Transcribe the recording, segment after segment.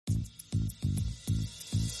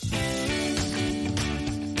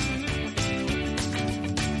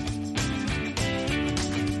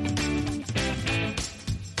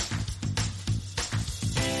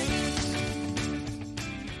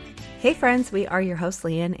Hey friends, we are your hosts,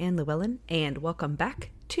 Leanne and Llewellyn, and welcome back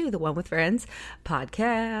to the One with Friends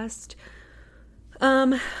podcast.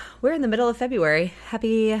 We're in the middle of February.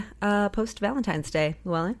 Happy post-Valentine's Day,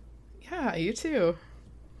 Llewellyn. Yeah, you too.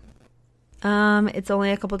 It's only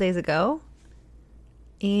a couple days ago.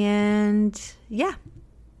 And yeah,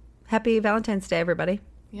 happy Valentine's Day, everybody.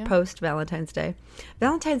 Yeah. Post-Valentine's Day.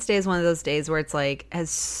 Valentine's Day is one of those days where it's like, as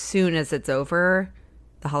soon as it's over,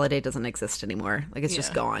 the holiday doesn't exist anymore. Like, it's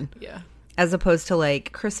just gone. Yeah. As opposed to,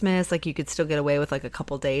 like, Christmas, like, you could still get away with, like, a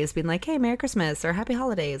couple days being like, hey, Merry Christmas or Happy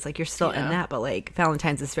Holidays. Like, you're still in that, but, like,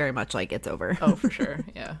 Valentine's is very much like it's over. Oh, for sure.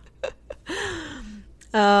 Yeah.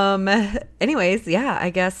 Anyways, yeah,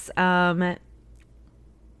 I guess, I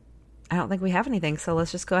don't think we have anything, so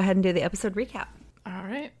let's just go ahead and do the episode recap. All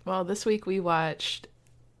right. Well, this week we watched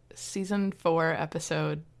season 4,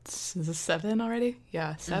 episode 7 already?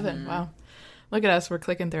 Yeah, 7. Mm-hmm. Wow. Look at us. We're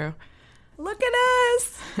clicking through. Look at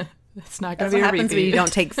us. It's not going to be a what happens repeat. when you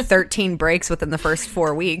don't take 13 breaks within the first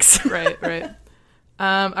 4 weeks. Right.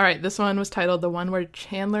 All right. This one was titled The One Where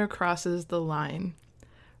Chandler Crosses the Line.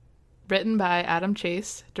 Written by Adam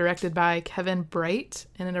Chase, directed by Kevin Bright,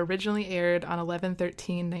 and it originally aired on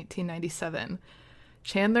 11/13/1997.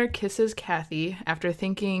 Chandler kisses Kathy after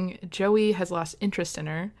thinking Joey has lost interest in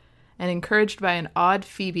her, and encouraged by an odd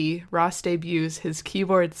Phoebe, Ross debuts his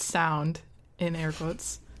keyboard sound, in air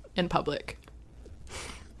quotes, in public.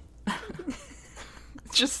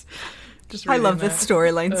 just I love this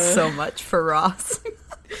storyline so much for Ross.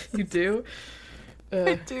 You do?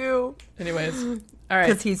 I do. Anyways, all right.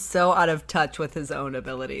 Because he's so out of touch with his own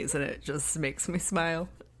abilities, and it just makes me smile.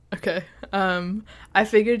 Okay. I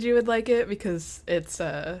figured you would like it because it's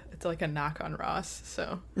like a knock on Ross.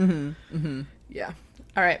 So yeah.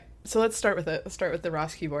 All right. So let's start with it. Let's start with the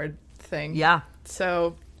Ross keyboard thing. Yeah.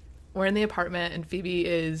 So we're in the apartment, and Phoebe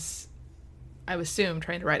is, I assume,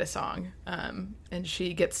 trying to write a song, and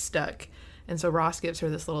she gets stuck. And so Ross gives her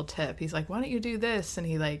this little tip. He's like, "Why don't you do this?" And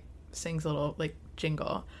he like sings a little like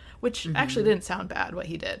jingle, which actually didn't sound bad. What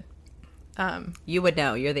he did. You would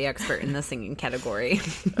know. You're the expert in the singing category.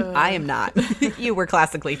 I am not. You were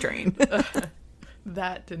classically trained.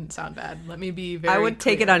 That didn't sound bad. Let me be very I would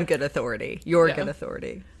take it on good authority. Your good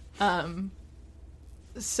authority.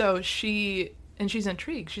 So she's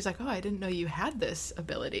intrigued. She's like, "Oh, I didn't know you had this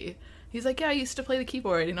ability." He's like, "Yeah, I used to play the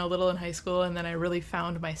keyboard, a little in high school, and then I really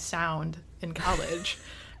found my sound in college."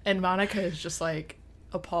 And Monica is just like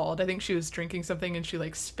appalled. I think she was drinking something and she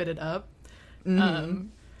like spit it up.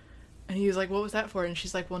 And he was like, "What was that for?" And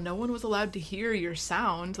she's like, "Well, no one was allowed to hear your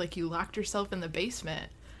sound. Like, you locked yourself in the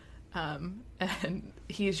basement." And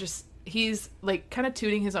he's like kind of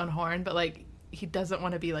tooting his own horn, but like he doesn't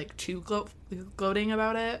want to be like too gloating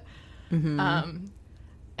about it.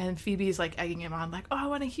 And Phoebe's like egging him on, like, "Oh, I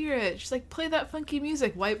want to hear it." She's like, "Play that funky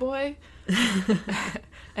music, white boy."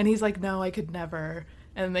 And he's like, "No, I could never."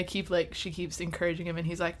 And she keeps encouraging him, and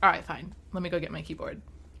he's like, "All right, fine. Let me go get my keyboard."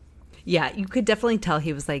 Yeah, you could definitely tell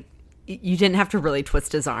he was like, you didn't have to really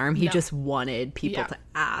twist his arm. He just wanted people to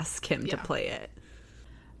ask him to play it.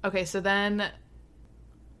 Okay, so then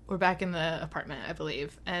we're back in the apartment, I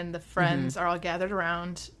believe, and the friends are all gathered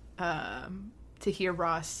around to hear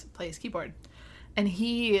Ross play his keyboard. And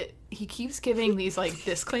he keeps giving these like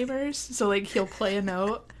disclaimers. So like he'll play a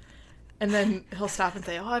note and then he'll stop and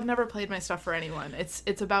say, "Oh, I've never played my stuff for anyone.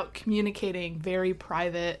 It's about communicating very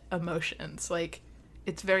private emotions. Like,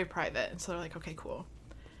 it's very private." And so they're like, "Okay, cool."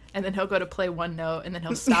 And then he'll go to play one note and then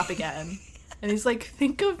he'll stop again. And he's like,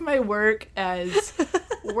 "Think of my work as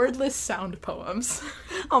wordless sound poems."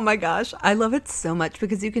 Oh my gosh. I love it so much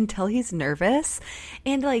because you can tell he's nervous.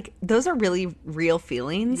 And like, those are really real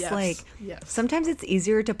feelings. Yes. Like, yes. Sometimes it's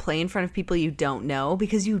easier to play in front of people you don't know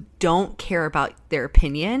because you don't care about their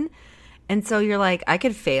opinion. And so you're like, I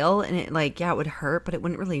could fail and it like, yeah, it would hurt, but it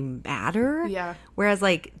wouldn't really matter. Yeah. Whereas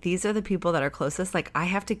like, these are the people that are closest. Like, I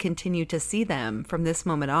have to continue to see them from this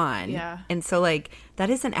moment on. Yeah. And so like, that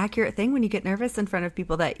is an accurate thing when you get nervous in front of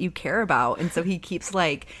people that you care about. And so he keeps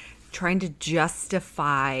like trying to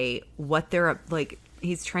justify what they're like.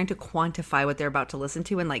 He's trying to quantify what they're about to listen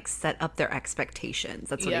to and like set up their expectations.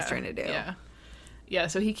 That's what he's trying to do. Yeah,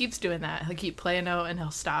 so he keeps doing that. He'll keep playing a note and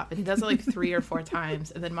he'll stop. And he does it like 3 or 4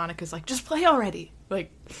 times. And then Monica's like, "Just play already.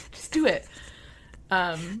 Like, just do it."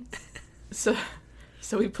 So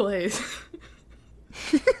he plays.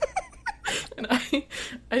 And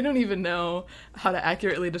I don't even know how to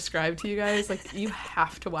accurately describe to you guys. Like, you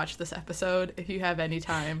have to watch this episode if you have any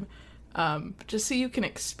time. Just so you can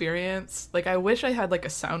experience. Like, I wish I had like a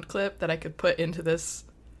sound clip that I could put into this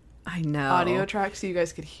audio track so you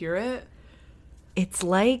guys could hear it. It's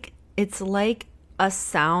like a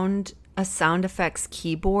sound a sound effects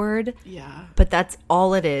keyboard, Yeah. but that's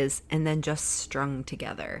all it is, and then just strung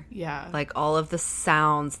together. Yeah. Like all of the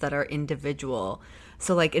sounds that are individual.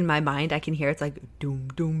 So like in my mind I can hear it's like doom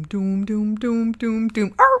doom doom doom doom doom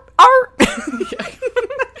doom art art.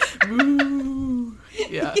 Woo.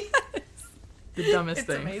 Yeah. Yes. The dumbest It's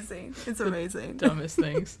thing. amazing. It's amazing. Dumbest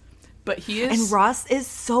things. But he is And Ross is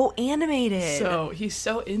so animated. he's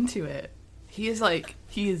so into it. He is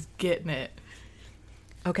getting it.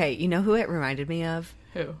 Okay, you know who it reminded me of?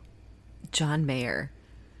 Who? John Mayer.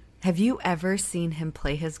 Have you ever seen him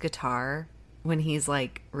play his guitar when he's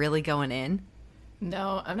like really going in?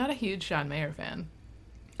 No, I'm not a huge John Mayer fan.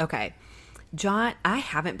 Okay. John, I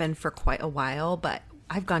haven't been for quite a while, but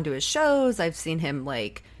I've gone to his shows. I've seen him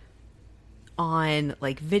like on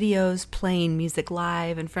like videos playing music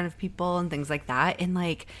live in front of people and things like that. And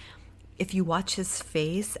like if you watch his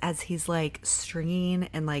face as he's like stringing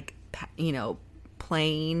and like, you know,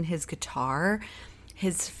 playing his guitar,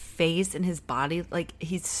 his face and his body, like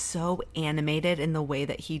he's so animated in the way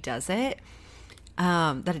that he does it,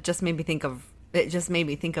 that it just made me think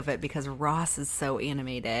of it because Ross is so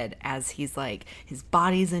animated as he's like, his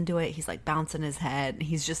body's into it. He's like bouncing his head.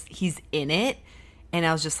 He's in it. And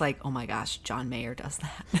I was just like, oh my gosh, John Mayer does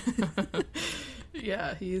that.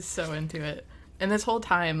 Yeah, he's so into it. And this whole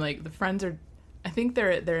time, like the friends are, I think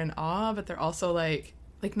they're in awe, but they're also like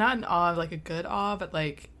not in awe of like a good awe, but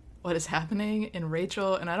like what is happening in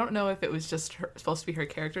Rachel. And I don't know if it was just supposed to be her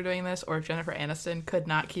character doing this or if Jennifer Aniston could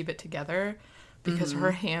not keep it together because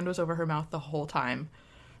her hand was over her mouth the whole time.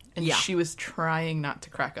 And she was trying not to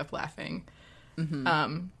crack up laughing.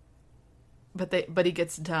 But he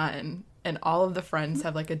gets done and all of the friends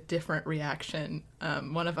have like a different reaction.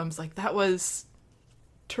 One of them's like, that was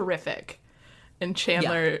terrific. And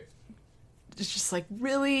Chandler is just like,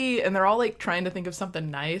 really? And they're all like trying to think of something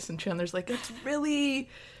nice. And Chandler's like, it's really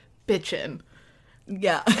bitchin'.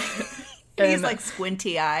 Yeah. And he's like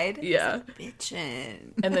squinty eyed. Yeah. Like,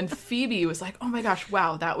 bitchin'. And then Phoebe was like, oh my gosh,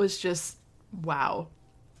 wow, that was just wow.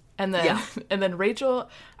 And then Rachel,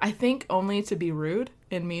 I think only to be rude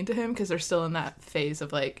and mean to him because they're still in that phase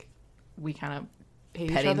of like, we kind of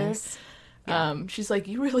hate Pettiness. each other. She's like,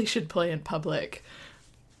 you really should play in public,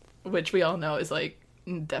 which we all know is like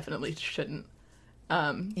definitely shouldn't.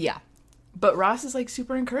 But Ross is like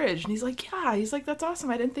super encouraged and he's like, that's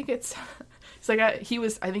awesome. I didn't think it's he's like, I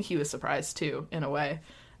think he was surprised too in a way.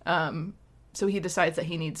 So he decides that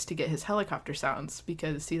he needs to get his helicopter sounds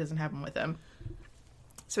because he doesn't have them with him.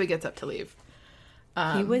 So he gets up to leave.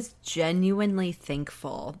 He was genuinely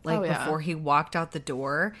thankful. Like before he walked out the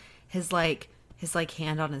door, his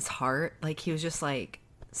hand on his heart, like he was just like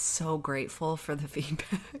so grateful for the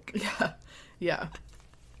feedback. Yeah.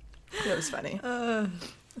 It was funny.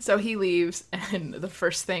 So he leaves, and the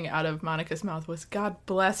first thing out of Monica's mouth was, God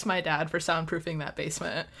bless my dad for soundproofing that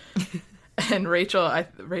basement. And Rachel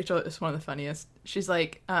is one of the funniest. She's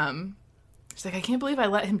like, I can't believe I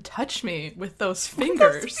let him touch me with those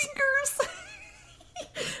fingers.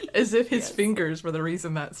 As if his fingers were the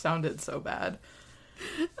reason that sounded so bad.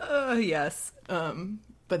 Yes.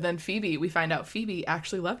 But then we find out Phoebe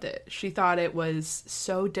actually loved it. She thought it was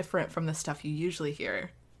so different from the stuff you usually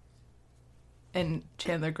hear. And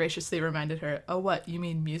Chandler graciously reminded her, oh, what, you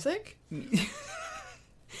mean music?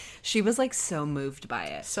 She was like so moved by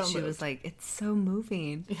it. She was like, it's so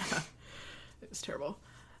moving. Yeah. It was terrible.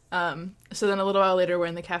 So then a little while later, we're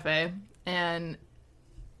in the cafe, and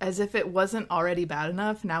as if it wasn't already bad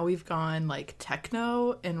enough, now we've gone like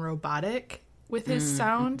techno and robotic with his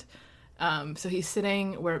sound. So he's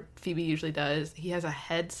sitting where Phoebe usually does. He has a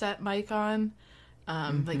headset mic on.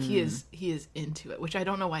 Like he is into it, which I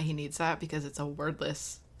don't know why he needs that because it's a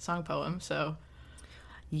wordless song poem. So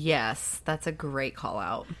yes, that's a great call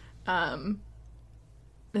out. And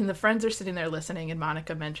the friends are sitting there listening, and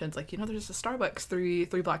Monica mentions like, there's a Starbucks three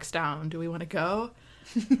blocks down. Do we want to go?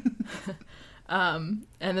 And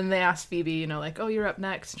then they ask Phoebe, like, oh, you're up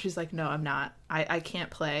next. And she's like, no, I'm not. I can't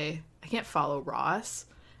play. I can't follow Ross.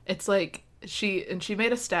 It's like she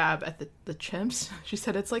made a stab at the Chimps. She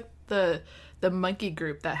said it's like the monkey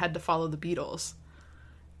group that had to follow the Beatles.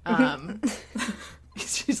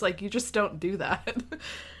 She's like, you just don't do that.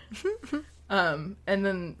 And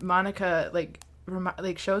then Monica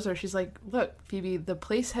shows her, she's like, look, Phoebe, the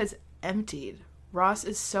place has emptied. Ross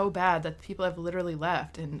is so bad that people have literally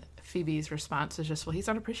left. And Phoebe's response is just, well, he's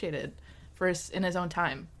unappreciated in his own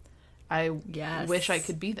time. I wish I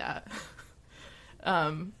could be that.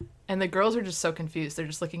 And the girls are just so confused. They're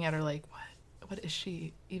just looking at her like, what is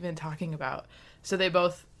she even talking about? So they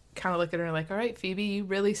both kind of look at her like, all right, Phoebe, you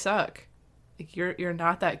really suck. Like you're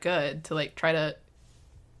not that good, to like try to,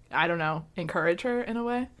 I don't know, encourage her in a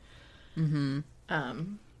way.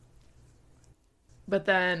 But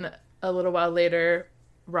then a little while later,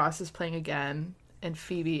 Ross is playing again, and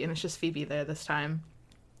it's just Phoebe there this time.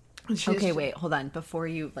 Okay, wait, hold on. Before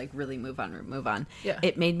you like really move on. Yeah.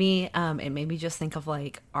 It made me just think of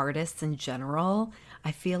like artists in general.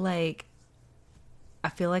 I feel like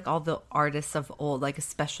all the artists of old, like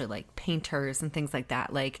especially like painters and things like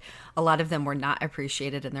that, like a lot of them were not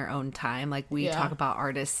appreciated in their own time. Like we talk about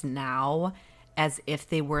artists now as if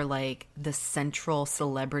they were like the central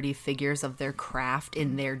celebrity figures of their craft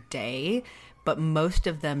in their day, but most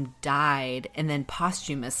of them died and then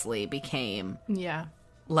posthumously became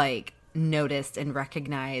like noticed and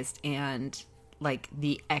recognized and like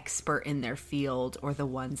the expert in their field, or the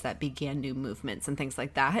ones that began new movements and things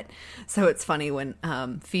like that. So it's funny when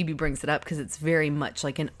Phoebe brings it up, because it's very much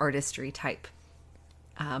like an artistry type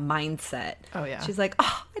mindset. Oh yeah. She's like,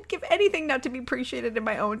 oh, I'd give anything not to be appreciated in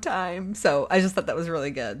my own time. So I just thought that was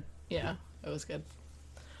really good. Yeah, it was good.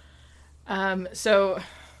 So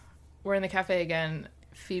we're in the cafe again.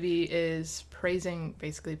 Phoebe is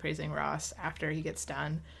basically praising Ross after he gets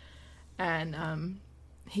done. And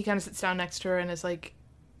he kind of sits down next to her and is like,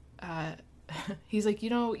 he's like, you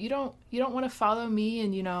don't want to follow me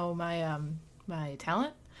and, my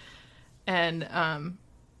talent. And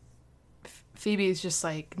Phoebe's just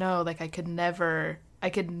like, no, like I could never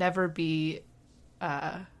be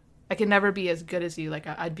as good as you. Like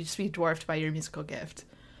I'd just be dwarfed by your musical gift.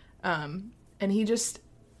 And he's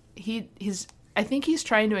I think he's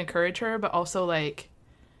trying to encourage her, but also like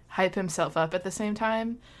hype himself up at the same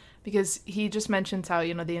time, because he just mentions how,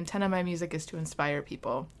 the intent of my music is to inspire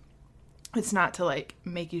people. It's not to like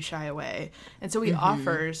make you shy away. And so he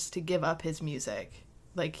offers to give up his music.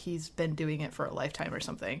 Like he's been doing it for a lifetime or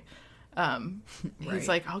something. He's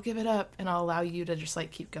like, I'll give it up and I'll allow you to just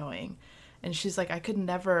like keep going. And she's like, I could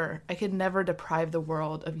never deprive the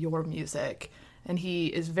world of your music. And he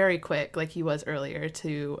is very quick, like he was earlier,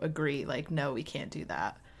 to agree, like, no, we can't do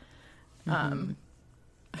that.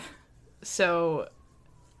 So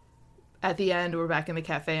at the end, we're back in the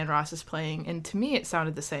cafe and Ross is playing. And to me, it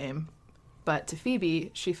sounded the same. But to Phoebe,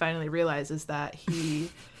 she finally realizes that he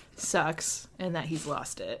sucks and that he's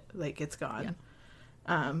lost it. Like, it's gone.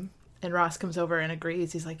 Yeah. And Ross comes over and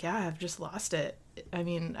agrees. He's like, yeah, I've just lost it. I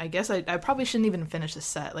mean, I guess I probably shouldn't even finish the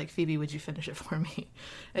set. Like, Phoebe, would you finish it for me?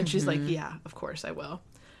 And she's like, yeah, of course I will.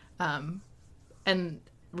 And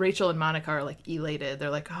Rachel and Monica are, like, elated. They're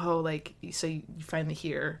like, oh, like, so you finally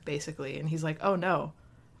hear, basically. And he's like, oh, no,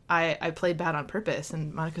 I played bad on purpose.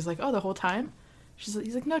 And Monica's like, oh, the whole time? He's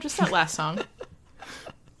like, no, just that last song.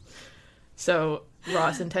 So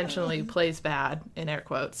Ross intentionally plays bad, in air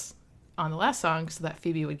quotes, on the last song so that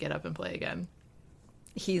Phoebe would get up and play again.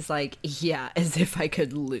 He's like, yeah, as if I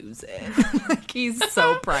could lose it. Like, he's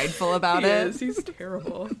so prideful about it. He's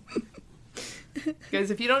terrible.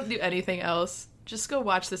 Guys, if you don't do anything else, just go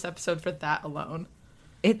watch this episode for that alone.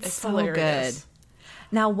 It's so hilarious. Good.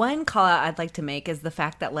 Now, one call out I'd like to make is the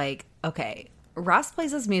fact that, like, okay, Ross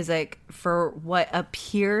plays his music for what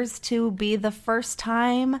appears to be the first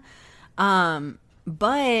time.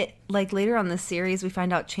 But like later on the series, we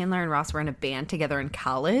find out Chandler and Ross were in a band together in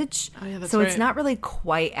college. Oh, yeah, that's so right. It's not really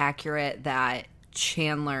quite accurate that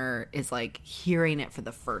Chandler is like hearing it for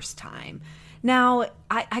the first time. Now,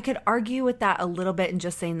 I could argue with that a little bit and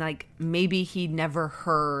just saying like maybe he never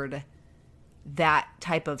heard that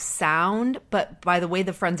type of sound. But by the way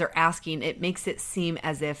the friends are asking, it makes it seem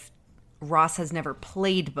as if Ross has never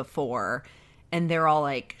played before. And they're all,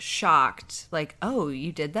 like, shocked. Like, oh,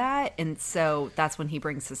 you did that? And so that's when he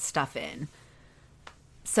brings his stuff in.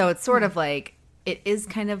 So it's sort of like, it is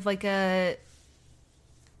kind of like a,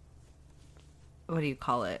 what do you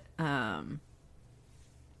call it?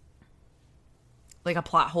 Like a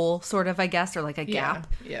plot hole, sort of, I guess, or like a gap.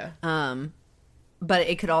 Yeah. But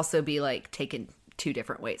it could also be, like, taken two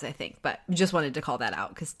different ways, I think. But just wanted to call that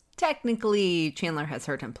out, because technically Chandler has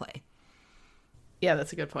heard him play. Yeah,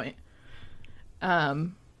 that's a good point.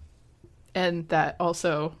 And that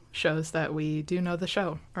also shows that we do know the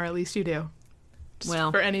show, or at least you do. Just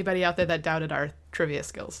for anybody out there that doubted our trivia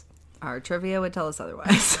skills. Our trivia would tell us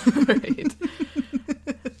otherwise. Right.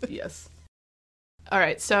 Yes. All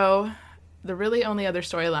right, so the really only other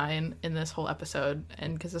storyline in this whole episode,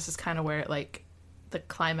 and because this is kind of where, like, the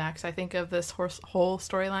climax, I think, of this whole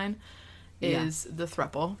storyline is the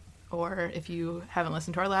throuple. Or if you haven't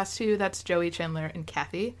listened to our last two, that's Joey, Chandler, and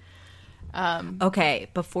Kathy. Okay,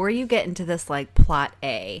 before you get into this, like, plot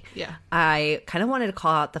A, yeah, I kind of wanted to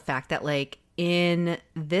call out the fact that, like, in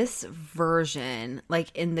this version,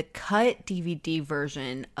 like, in the cut DVD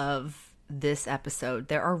version of this episode,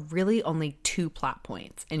 there are really only 2 plot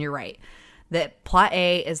points. And you're right. That plot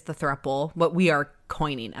A is the throuple, what we are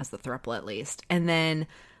coining as the throuple at least. And then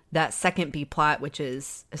that second B plot, which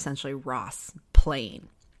is essentially Ross playing.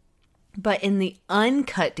 But in the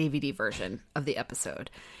uncut DVD version of the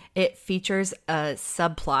episode, it features a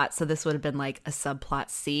subplot. So this would have been like a subplot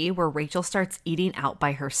C, where Rachel starts eating out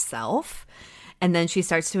by herself. And then she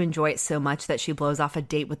starts to enjoy it so much that she blows off a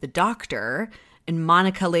date with the doctor. And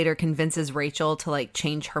Monica later convinces Rachel to like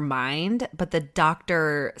change her mind. But the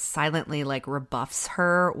doctor silently like rebuffs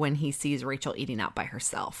her when he sees Rachel eating out by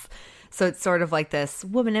herself. So it's sort of like this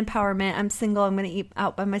woman empowerment. I'm single. I'm going to eat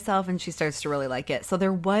out by myself. And she starts to really like it. So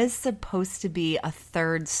there was supposed to be a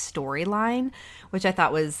third storyline, which I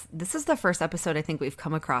thought was, this is the first episode I think we've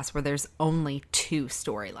come across where there's only 2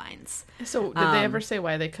 storylines. So did they ever say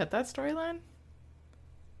why they cut that storyline?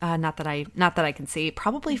 Not that I can see.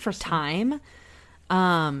 Probably for time.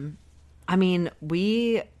 I mean,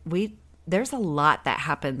 there's a lot that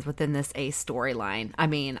happens within this A storyline. I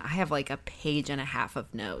mean, I have like a page and a half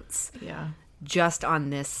of notes. Yeah. Just on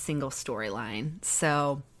this single storyline.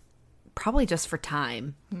 So probably just for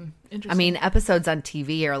time. Interesting. I mean, episodes on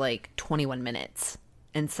TV are like 21 minutes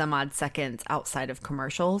and some odd seconds outside of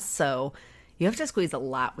commercials. So you have to squeeze a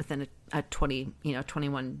lot within a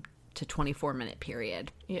 21 to 24 minute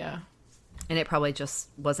period. Yeah. And it probably just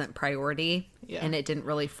wasn't priority. Yeah. And it didn't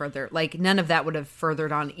really further, like none of that would have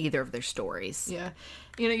furthered on either of their stories. Yeah.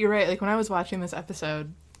 You know, you're right. Like when I was watching this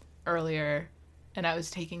episode earlier and I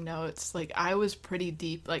was taking notes, like I was pretty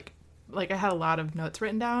deep. Like I had a lot of notes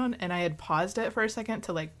written down and I had paused it for a second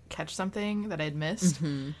to like catch something that I had missed.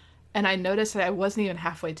 Mm-hmm. And I noticed that I wasn't even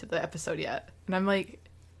halfway to the episode yet. And I'm like,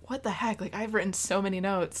 what the heck? Like I've written so many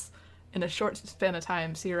notes in a short span of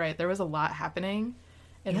time. So you're right. There was a lot happening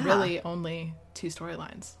and really only 2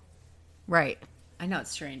 storylines. Right. I know,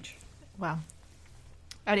 it's strange. Wow.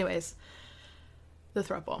 Anyways, the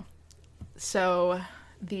throuple. So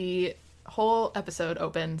the whole episode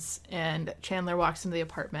opens and Chandler walks into the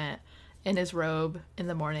apartment in his robe in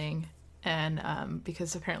the morning, and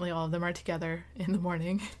because apparently all of them are together in the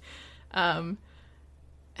morning, and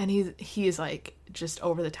he's like just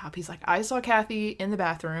over the top. He's like, I saw Kathy in the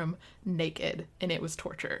bathroom naked and it was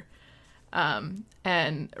torture.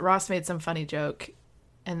 And Ross made some funny joke,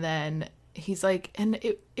 and then he's like, and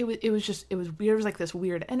it was weird. It was like this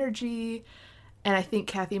weird energy, and I think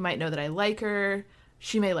Kathy might know that I like her.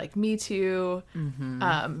 She may like me too. Mm-hmm.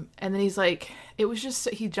 And then he's like, it was just,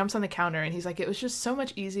 he jumps on the counter and he's like, it was just so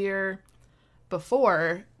much easier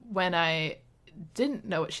before when I didn't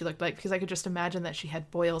know what she looked like, because I could just imagine that she had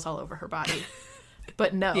boils all over her body.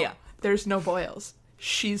 But no, there's no boils.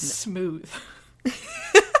 She's smooth.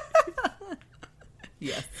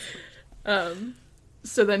 Yes.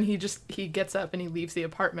 So then he gets up and he leaves the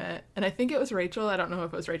apartment, and I think it was Rachel. I don't know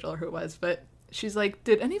if it was Rachel or who it was, but she's like,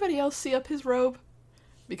 did anybody else see up his robe?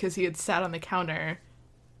 Because he had sat on the counter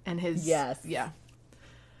and which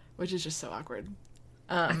is just so awkward.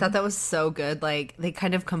 I thought that was so good. Like, they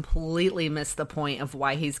kind of completely missed the point of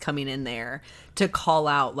why he's coming in there to call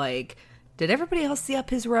out, like, did everybody else see up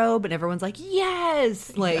his robe? And everyone's like,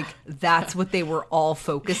 yes! Like, that's what they were all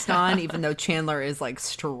focused on, even though Chandler is, like,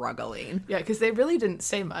 struggling. Yeah, because they really didn't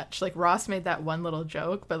say much. Like, Ross made that one little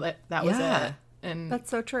joke, but that was it. And that's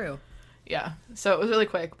so true. Yeah. So it was really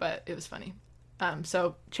quick, but it was funny.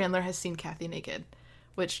 So Chandler has seen Kathy naked,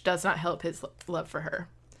 which does not help his love for her.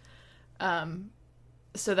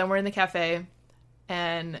 So then we're in the cafe,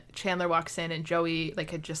 and Chandler walks in, and Joey, like,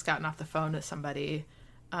 had just gotten off the phone with somebody,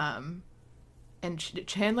 and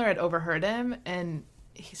Chandler had overheard him, and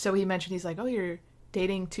so he mentioned, he's like, oh, you're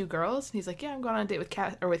dating 2 girls? And he's like, yeah, I'm going on a date with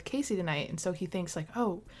Casey tonight. And so he thinks like,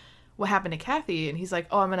 oh, what happened to Kathy? And he's like,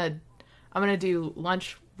 oh, I'm gonna do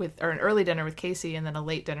lunch or an early dinner with Casey, and then a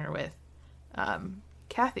late dinner with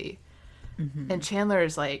Kathy. Mm-hmm. And Chandler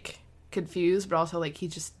is like confused, but also like he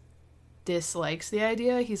just dislikes the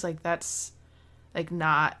idea. He's like, that's like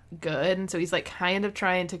not good. And so he's like kind of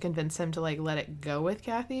trying to convince him to like let it go with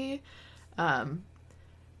Kathy. And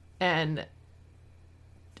I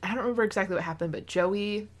don't remember exactly what happened, but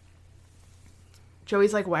Joey's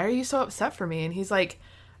like, why are you so upset for me? And he's like,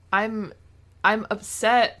 I'm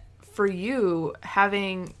upset for you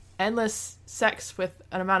having endless sex with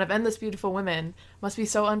an amount of endless beautiful women must be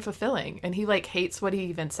so unfulfilling. And he like hates what he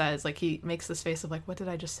even says. Like he makes this face of like, what did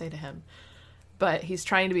I just say to him? But he's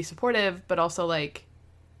trying to be supportive, but also like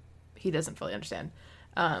he doesn't fully understand.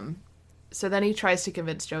 So then he tries to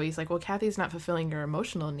convince Joey. He's like, well, Kathy's not fulfilling your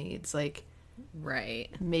emotional needs. Like, right.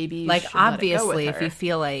 Maybe you like, should let it go with obviously, her. if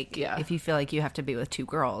you feel like you have to be with 2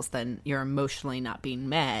 girls, then you're emotionally not being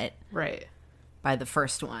met. Right. By the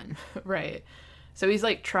first one. Right. So he's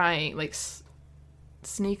like trying, like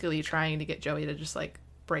sneakily trying to get Joey to just like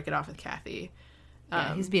break it off with Kathy.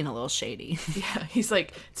 Yeah, he's being a little shady. Yeah, he's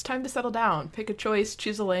like, it's time to settle down. Pick a choice,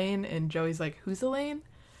 choose Elaine. And Joey's like, who's Elaine?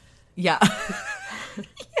 Yeah.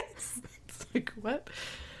 Yes. It's like, what?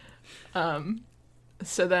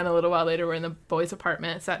 So then a little while later, we're in the boys'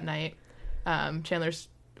 apartment. It's at night. Chandler's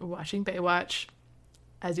watching Baywatch,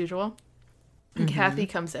 as usual. And Kathy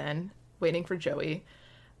comes in, waiting for Joey.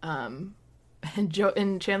 And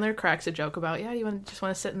Chandler cracks a joke about, yeah, you just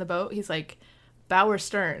want to sit in the boat? He's like, bow or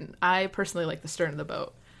stern? I personally like the stern of the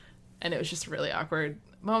boat. And it was just a really awkward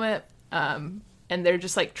moment. And they're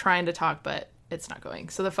just like trying to talk, but it's not going.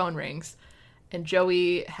 So the phone rings, and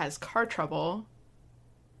Joey has car trouble,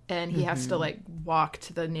 and he has to like walk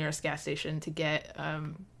to the nearest gas station to get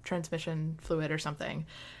transmission fluid or something.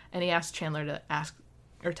 And he asks Chandler to ask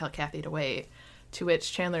or tell Kathy to wait. To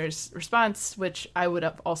which Chandler's response, which I would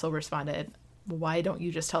have also responded, why don't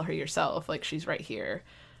you just tell her yourself? Like, she's right here.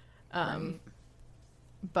 Right.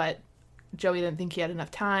 But Joey didn't think he had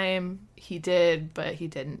enough time. He did, but he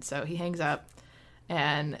didn't. So he hangs up.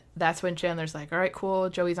 And that's when Chandler's like, all right, cool.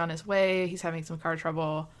 Joey's on his way. He's having some car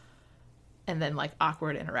trouble. And then, like,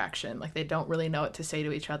 awkward interaction. Like, they don't really know what to say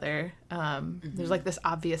to each other. There's, like, this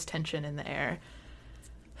obvious tension in the air.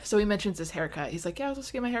 So he mentions his haircut. He's like, yeah, I was supposed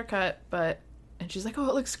to get my haircut, but... And she's like, oh,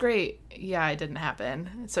 it looks great. Yeah, it didn't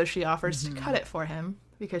happen. So she offers to cut it for him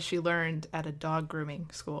because she learned at a dog grooming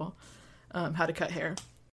school how to cut hair.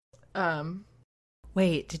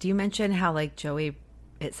 Wait, did you mention how, like, Joey,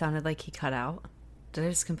 it sounded like he cut out? Did I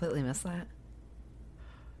just completely miss that?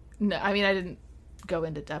 No, I mean, I didn't go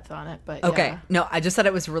into depth on it, but okay. yeah. No, I just thought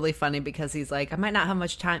it was really funny because he's like, I might not have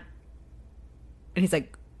much time. And he's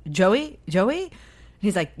like, Joey? And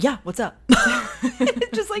he's like, yeah, what's up?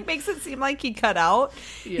 It just, like, makes it seem like he cut out.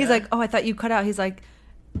 Yeah. He's like, oh, I thought you cut out. He's like,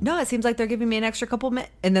 no, it seems like they're giving me an extra couple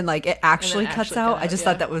minutes. And then, like, it actually cuts out. I just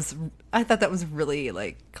thought that was really,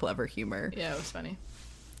 like, clever humor. Yeah, it was funny.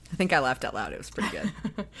 I think I laughed out loud. It was pretty good.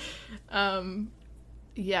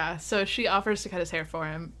 Yeah, so she offers to cut his hair for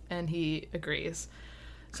him, and he agrees.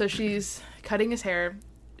 So she's cutting his hair.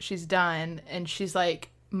 She's done, and she's, like,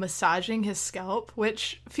 massaging his scalp,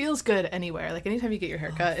 which feels good anywhere. Like, anytime you get your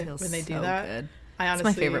hair cut, when they do that, good. I honestly...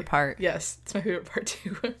 It's my favorite part. Yes, it's my favorite part,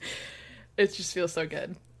 too. It just feels so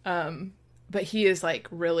good. But he is, like,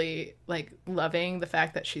 really, like, loving the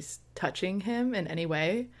fact that she's touching him in any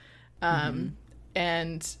way.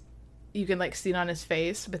 And you can, like, see it on his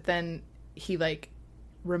face, but then he, like,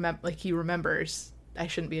 he remembers, I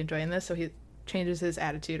shouldn't be enjoying this, so he changes his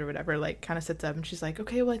attitude or whatever, like, kind of sits up, and she's like,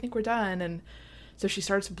 okay, well, I think we're done. And so she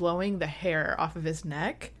starts blowing the hair off of his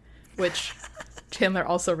neck, which Chandler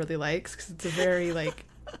also really likes, because it's a very, like,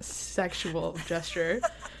 sexual gesture.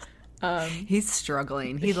 He's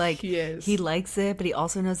struggling. He is. He likes it, but he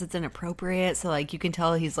also knows it's inappropriate, so, like, you can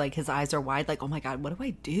tell he's, like, his eyes are wide, like, oh my god, what do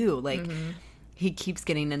I do? Like, he keeps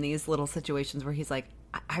getting in these little situations where he's like,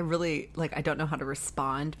 I really, like, I don't know how to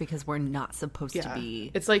respond because we're not supposed to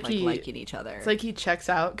be, it's like he, liking each other. It's like he checks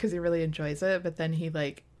out because he really enjoys it, but then he,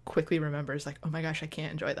 like, quickly remembers, like, oh my gosh, I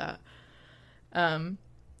can't enjoy that.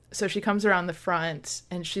 So she comes around the front,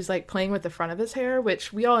 and she's, like, playing with the front of his hair,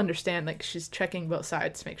 which we all understand, like, she's checking both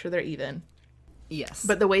sides to make sure they're even. Yes.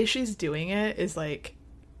 But the way she's doing it is, like,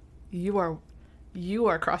 you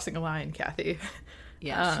are crossing a line, Kathy.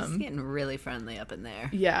 Yeah, she's getting really friendly up in there.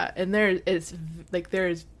 Yeah, and it's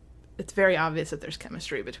very obvious that there's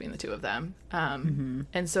chemistry between the two of them.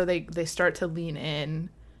 And so they start to lean in,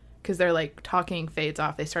 because they're, like, talking fades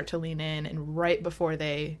off. They start to lean in, and right before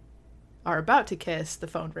they are about to kiss, the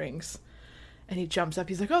phone rings. And he jumps up.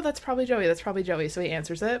 He's like, oh, that's probably Joey. So he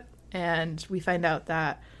answers it, and we find out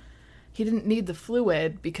that he didn't need the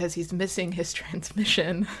fluid because he's missing his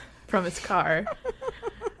transmission from his car,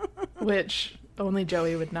 which... only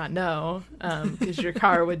Joey would not know, because your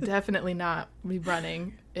car would definitely not be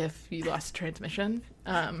running if you lost a transmission.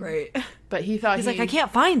 Right. But he thought he's like, I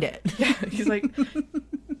can't find it. Yeah, he's like,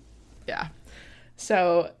 yeah.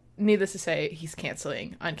 So, needless to say, he's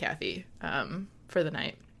canceling on Kathy for the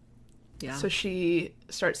night. Yeah. So she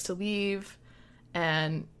starts to leave,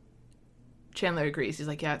 and Chandler agrees. He's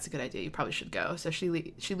like, yeah, it's a good idea. You probably should go. So she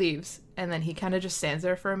leaves, and then he kind of just stands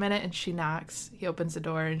there for a minute, and she knocks. He opens the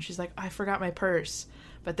door, and she's like, I forgot my purse.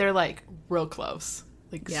 But they're, like, real close,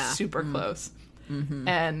 like, super close.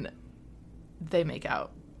 And they make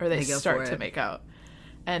out, or they start to make out,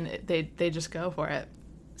 and they just go for it.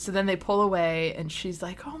 So then they pull away, and she's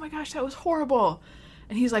like, oh my gosh, that was horrible.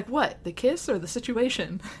 And he's like, what, the kiss or the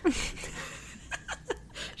situation?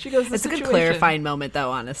 She goes, it's a good clarifying moment,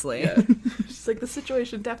 though, honestly. Yeah. She's like,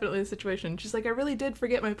 definitely the situation. She's like, I really did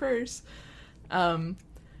forget my purse.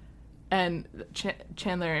 And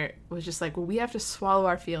Chandler was just like, well, we have to swallow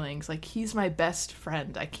our feelings. Like, he's my best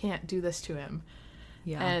friend. I can't do this to him.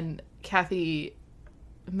 Yeah. And Kathy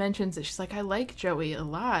mentions it. She's like, I like Joey a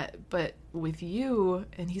lot, but with you.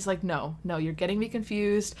 And he's like, no, you're getting me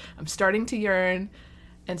confused. I'm starting to yearn.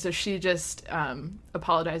 And so she just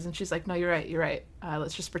apologized. And she's like, no, you're right.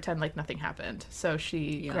 Let's just pretend like nothing happened. So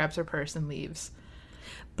she grabs her purse and leaves.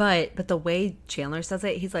 But the way Chandler says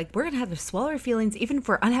it, he's like, we're going to have to swallow our feelings even if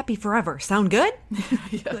we're unhappy forever. Sound good?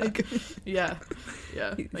 Yeah. Like, yeah.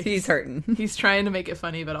 Like, he's hurting. He's trying to make it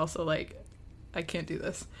funny, but also like, I can't do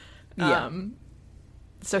this. Yeah.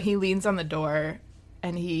 So he leans on the door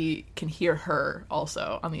and he can hear her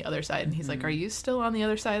also on the other side. And he's like, are you still on the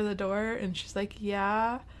other side of the door? And she's like,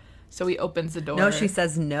 yeah. So he opens the door. No, she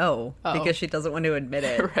says no because she doesn't want to admit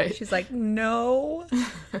it. Right. She's like, no.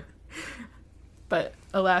 But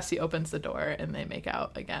alas, he opens the door and they make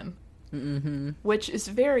out again. Mm-hmm. Which is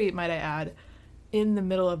very, might I add, in the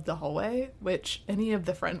middle of the hallway, which any of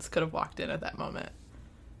the friends could have walked in at that moment.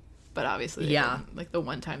 But obviously they didn't. Like the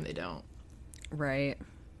one time they don't. Right.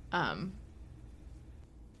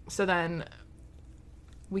 So then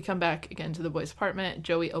we come back again to the boys' apartment.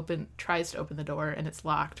 Joey tries to open the door and it's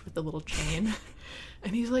locked with the little chain.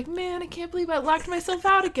 And he's like, man, I can't believe I locked myself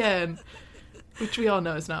out again. Which we all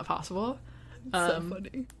know is not possible. So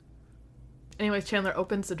funny. Anyways, Chandler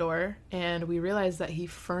opens the door and we realize that he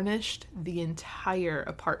furnished the entire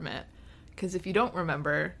apartment. Because if you don't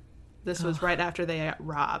remember, this was right after they got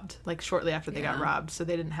robbed. Like shortly after they got robbed. So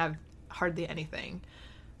they didn't have hardly anything.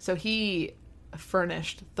 So he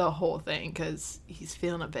furnished the whole thing because he's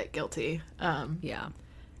feeling a bit guilty. And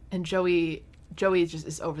Joey just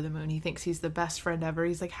is over the moon. He thinks he's the best friend ever.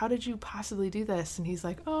 He's like, how did you possibly do this? And he's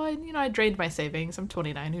like, oh, I drained my savings. I'm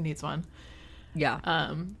 29. Who needs one?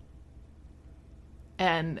 Yeah.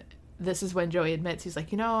 And this is when Joey admits, he's like,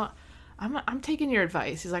 I'm taking your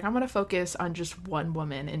advice. He's like, I'm going to focus on just one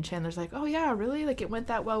woman. And Chandler's like, oh yeah, really? Like it went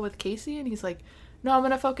that well with Casey? And he's like, no, I'm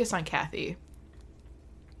going to focus on Kathy.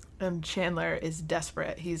 And Chandler is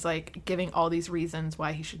desperate. He's like giving all these reasons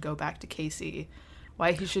why he should go back to Casey,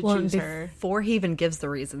 why he should choose her. Before he even gives the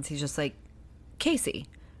reasons, he's just like, Casey.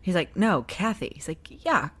 He's like, no, Kathy. He's like,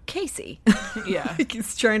 yeah, Casey. Yeah.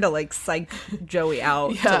 He's trying to like psych Joey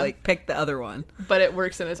out to like pick the other one. But it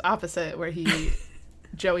works in his opposite where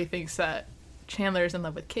Joey thinks that Chandler's in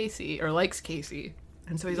love with Casey or likes Casey.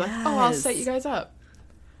 And so he's like, oh, I'll set you guys up.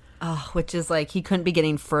 Oh, which is like, he couldn't be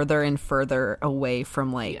getting further and further away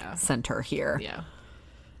from like center here. Yeah.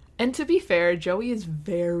 And to be fair, Joey is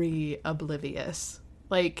very oblivious.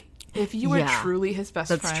 Like, if you were truly his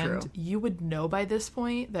best friend, you would know by this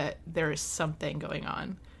point that there is something going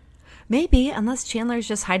on. Maybe, unless Chandler's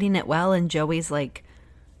just hiding it well and Joey's like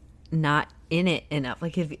not in it enough.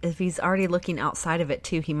 Like if he's already looking outside of it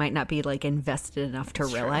too, he might not be like invested enough to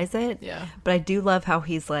realize it. Yeah. But I do love how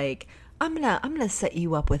he's like, I'm gonna set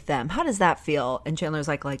you up with them. How does that feel? And Chandler's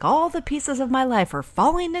like all the pieces of my life are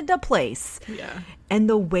falling into place. Yeah. And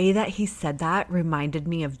the way that he said that reminded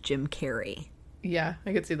me of Jim Carrey. Yeah,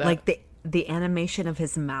 I could see that. Like the animation of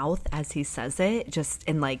his mouth as he says it, just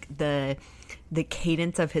in like the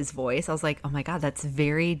cadence of his voice. I was like, oh my God, that's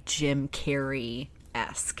very Jim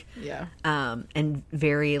Carrey-esque. Yeah. And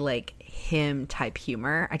very like him type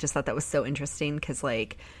humor. I just thought that was so interesting because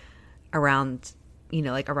like around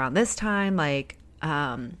this time, like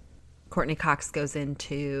Courtney Cox goes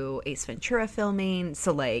into Ace Ventura filming.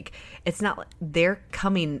 So like it's not they're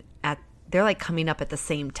coming up at the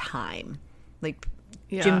same time. Like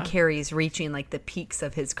Jim Carrey's reaching like the peaks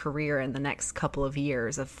of his career in the next couple of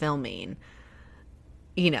years of filming,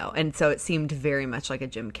 and so it seemed very much like a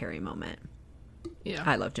Jim Carrey moment. Yeah.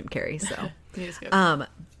 I love Jim Carrey, so. He's good.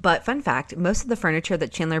 But fun fact, most of the furniture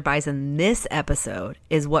that Chandler buys in this episode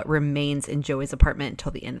is what remains in Joey's apartment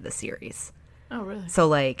until the end of the series. Oh, really? So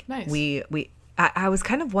like nice. I was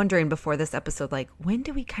kind of wondering before this episode, like when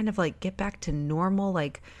do we kind of like get back to normal?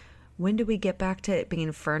 Like when do we get back to it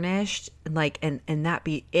being furnished and like and that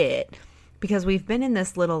be it? Because we've been in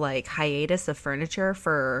this little like hiatus of furniture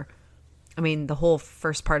for the whole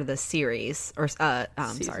first part of the series or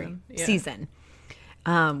season.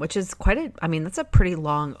 Which is that's a pretty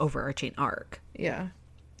long overarching arc. Yeah.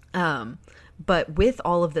 But with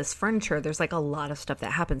all of this furniture, there's like a lot of stuff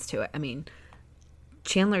that happens to it. I mean,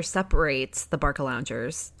 Chandler separates the Barca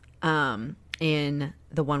Loungers in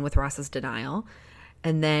the one with Ross's denial.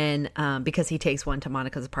 And then because he takes one to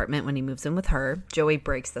Monica's apartment when he moves in with her, Joey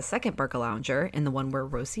breaks the second Barca Lounger in the one where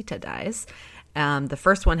Rosita dies. The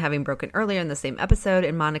first one having broken earlier in the same episode,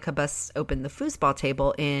 and Monica busts open the foosball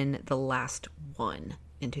table in the last one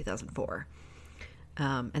in 2004.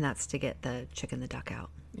 And that's to get the chicken the duck out.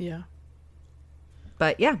 Yeah.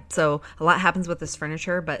 But yeah, so a lot happens with this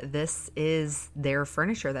furniture, but this is their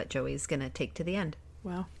furniture that Joey's going to take to the end.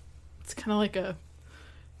 Wow. It's kind of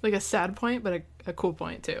like a sad point, but a cool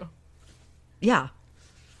point too. Yeah.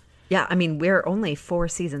 Yeah, I mean, we're only 4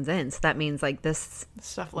 seasons in, so that means like this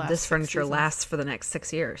stuff lasts. This furniture lasts for the next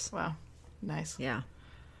 6 years. Wow. Nice. Yeah.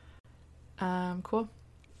 Cool.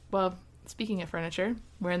 Well, speaking of furniture,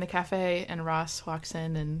 we're in the cafe and Ross walks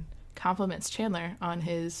in and compliments Chandler on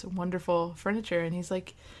his wonderful furniture, and he's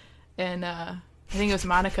like, and I think it was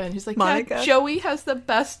Monica, and he's like, Monica? Yeah, Joey has the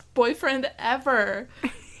best boyfriend ever.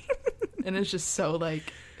 And it's just so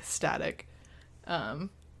like ecstatic. And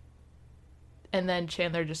then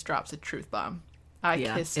Chandler just drops a truth bomb. I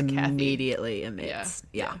kissed Kathy. Immediately emits.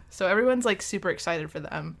 Yeah. So everyone's like super excited for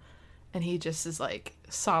them. And he just is like,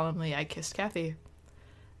 solemnly, I kissed Kathy.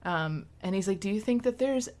 And he's like, do you think that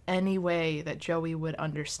there's any way that Joey would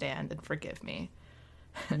understand and forgive me?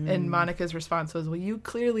 And Monica's response was, well, you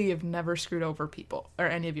clearly have never screwed over people or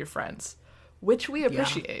any of your friends, which we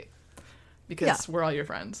appreciate because we're all your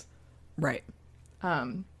friends. Right.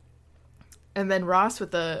 And then Ross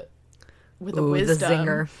with the wisdom. The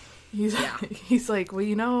zinger. He's like, well,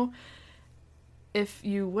 you know, if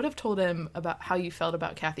you would have told him about how you felt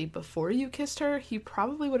about Kathy before you kissed her, he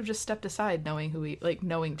probably would have just stepped aside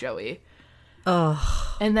knowing Joey.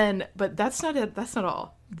 Oh. And then, but that's not it. That's not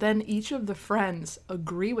all. Then each of the friends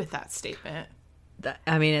agree with that statement.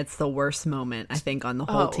 I mean, it's the worst moment, I think, on the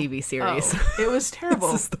whole TV series. It was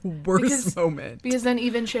terrible. This is the worst moment. Because then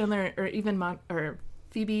even Chandler or even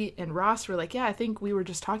Phoebe and Ross were like, yeah, I think we were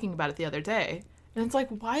just talking about it the other day. And it's like,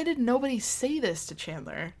 why did nobody say this to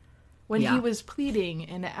Chandler when he was pleading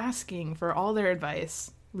and asking for all their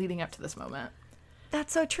advice leading up to this moment?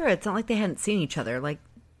 That's so true. It's not like they hadn't seen each other. Like,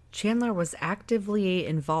 Chandler was actively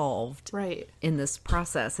involved in this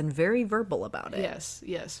process and very verbal about it.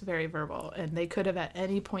 Yes, very verbal. And they could have at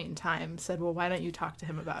any point in time said, well, why don't you talk to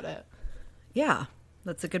him about it? Yeah,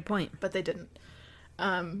 that's a good point. But they didn't.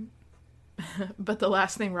 But the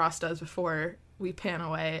last thing Ross does before we pan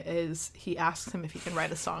away is he asks him if he can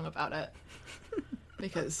write a song about it.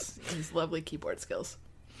 Because his lovely keyboard skills.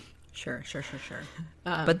 Sure.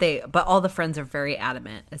 But all the friends are very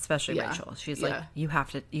adamant, especially Rachel. She's like, you have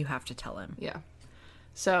to tell him. Yeah.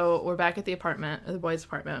 So we're back at the apartment, the boys'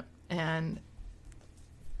 apartment, and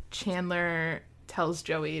Chandler tells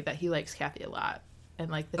Joey that he likes Kathy a lot, and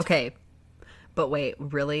like okay, but wait,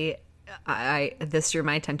 really, this drew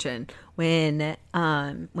my attention when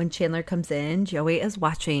Chandler comes in. Joey is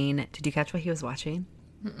watching. Did you catch what he was watching?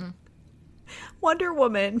 Mm-mm. Wonder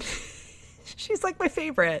Woman. She's like my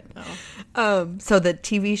favorite. Oh. So the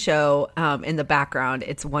TV show in the background,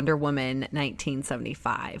 it's Wonder Woman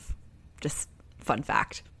 1975. Just fun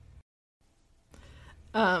fact.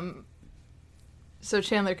 So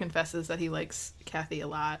Chandler confesses that he likes Kathy a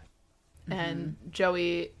lot. Mm-hmm. And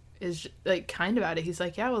Joey is like kind about it. He's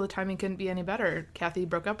like, yeah, well, the timing couldn't be any better. Kathy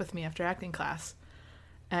broke up with me after acting class.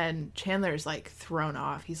 And Chandler's like thrown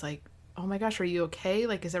off. He's like, oh my gosh, are you okay?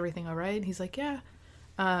 Like, is everything all right? And he's like, yeah.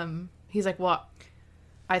 He's like, well,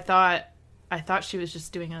 I thought she was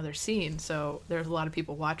just doing another scene, so there's a lot of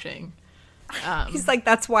people watching. He's like,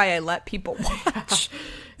 that's why I let people watch.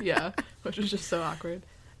 Yeah, which is just so awkward.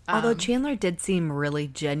 Although Chandler did seem really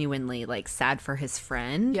genuinely like sad for his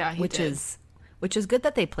friend. Yeah, which is good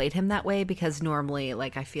that they played him that way, because normally,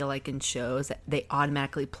 like, I feel like in shows they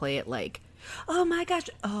automatically play it like, oh my gosh,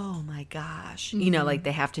 mm-hmm. You know, like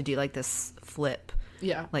they have to do like this flip,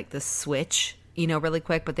 like this switch, you know, really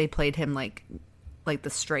quick. But they played him like the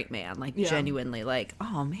straight man, like genuinely like,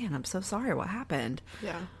 oh man, I'm so sorry, what happened?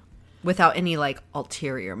 Yeah, without any like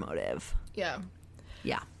ulterior motive. Yeah.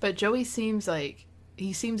 But Joey seems like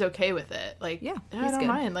he seems okay with it. Like, I don't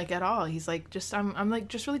mind like at all. He's like, just I'm like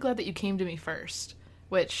just really glad that you came to me first,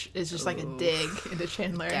 which is just like a dig into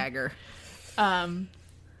Chandler. Dagger.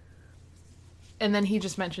 And then he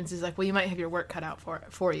just mentions, he's like, well, you might have your work cut out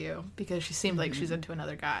for you, because she seemed like she's into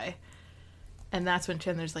another guy. And that's when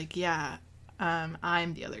Chandler's like, yeah,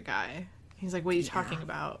 I'm the other guy. He's like, what are you talking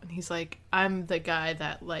about? And he's like, I'm the guy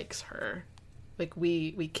that likes her. Like,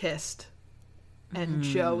 we kissed. And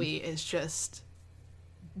Joey is just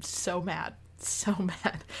so mad. So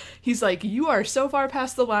mad. He's like, you are so far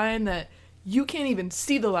past the line that you can't even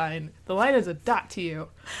see the line. The line is a dot to you.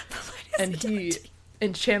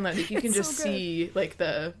 And Chandler, you can just see like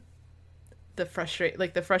the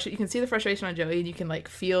frustration, you can see the frustration on Joey, and you can like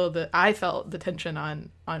feel I felt the tension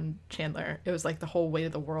on Chandler. It was like the whole weight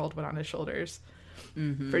of the world went on his shoulders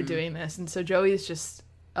for doing this. And so Joey is just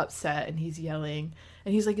upset, and he's yelling,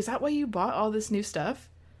 and he's like, is that why you bought all this new stuff?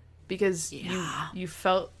 Because you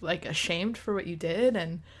felt like ashamed for what you did?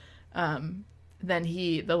 And then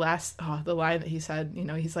the line that he said,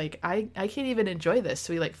 he's like, I can't even enjoy this.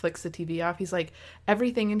 So he like flicks the TV off. He's like,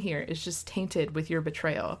 everything in here is just tainted with your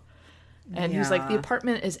betrayal. And he's like, the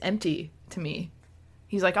apartment is empty to me.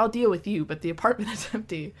 He's like, I'll deal with you, but the apartment is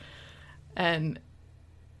empty. And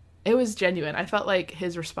it was genuine. I felt like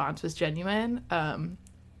his response was genuine.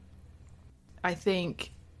 I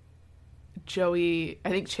think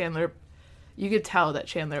Chandler, you could tell that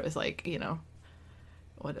Chandler was like,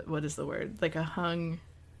 what is the word? Like like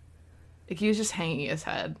he was just hanging his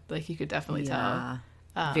head. Like you could definitely tell.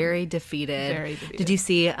 Very defeated. Very defeated. Did you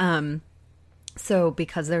see, so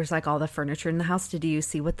because there's like all the furniture in the house, did you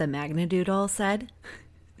see what the Magnadoodle said?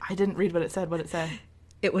 I didn't read what it said. What it said?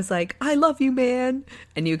 It was like, I love you, man.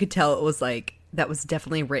 And you could tell it was like, that was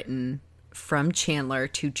definitely written from Chandler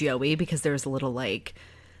to Joey, because there was a little like,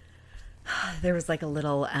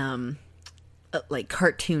 like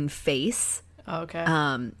cartoon face. Oh, okay.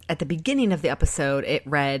 At the beginning of the episode, it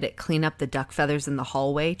read, clean up the duck feathers in the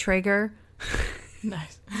hallway, Traeger.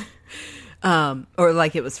 Nice. Or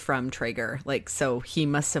like it was from Traeger. Like, so he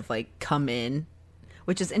must have like come in,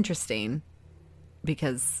 which is interesting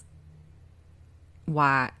because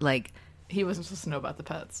why, like, he wasn't supposed to know about the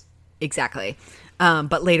pets. Exactly.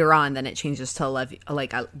 But later on, then it changes to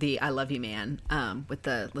I love you, man, with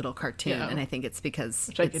the little cartoon. Yeah. And I think it's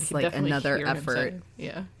because it's like another effort.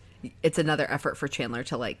 Yeah. It's another effort for Chandler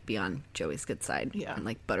to like be on Joey's good side. Yeah. And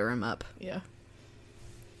like butter him up. Yeah.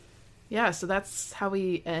 Yeah. So that's how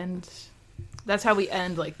we end. That's how we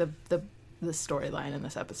end like the storyline in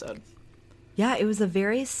this episode. Yeah. It was a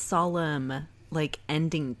very solemn like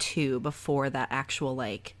ending too, before that actual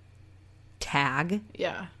like tag.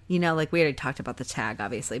 Yeah. Like we already talked about the tag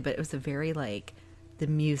obviously, but it was a very like, the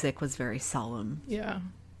music was very solemn. Yeah.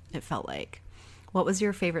 It felt like. What was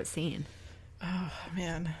your favorite scene? Oh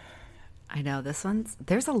man. I know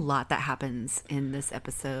there's a lot that happens in this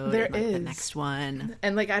episode. There and, like, is. The next one.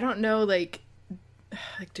 And like, I don't know, like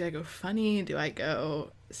do I go funny? Do I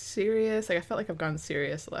go serious? Like I felt like I've gone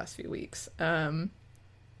serious the last few weeks. I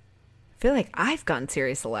feel like I've gone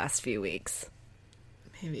serious the last few weeks.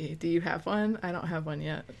 Maybe. Do you have one? I don't have one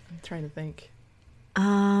yet. I'm trying to think.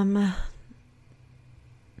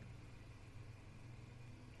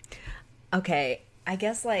 Okay. I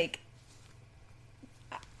guess like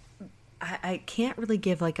I can't really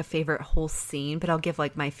give like a favorite whole scene, but I'll give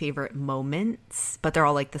like my favorite moments, but they're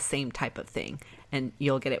all like the same type of thing, and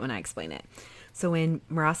you'll get it when I explain it. So when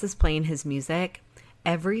Ross is playing his music,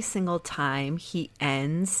 every single time he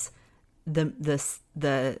ends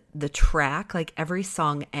the track, like every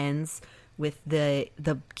song ends with the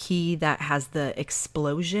key that has the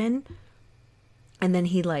explosion, and then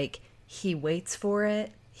he waits for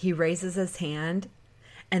it, he raises his hand,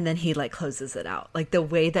 and then he like closes it out. Like the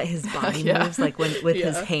way that his body moves, like with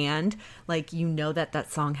his hand, like that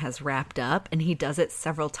song has wrapped up, and he does it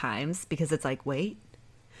several times because it's like wait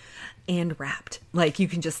and wrapped. Like you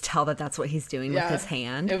can just tell that that's what he's doing with his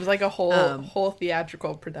hand. It was like a whole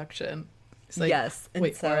theatrical production. It's like, yes, and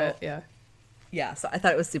wait for it. Yeah. Yeah, so I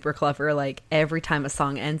thought it was super clever. Like every time a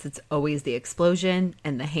song ends, it's always the explosion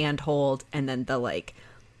and the hand hold, and then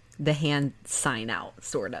the hand sign out,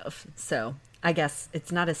 sort of. So I guess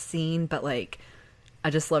it's not a scene, but like I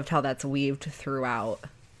just loved how that's weaved throughout,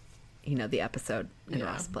 the episode and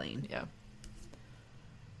Ross playing. Yeah.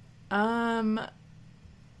 Oh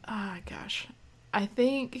gosh. I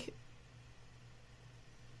think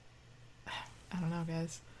I don't know,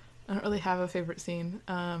 guys. I don't really have a favorite scene.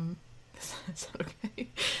 It's okay.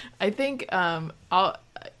 I think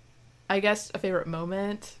I guess a favorite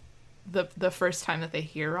moment, the first time that they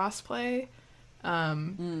hear Ross play.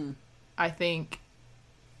 I think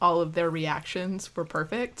all of their reactions were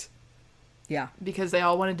perfect. Yeah. Because they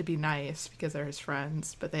all wanted to be nice because they're his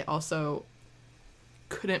friends, but they also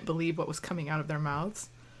couldn't believe what was coming out of their mouths.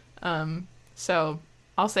 So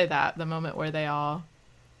I'll say that the moment where they all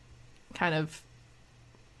kind of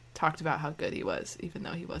talked about how good he was, even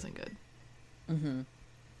though he wasn't good. Mm-hmm.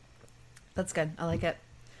 That's good. I like it.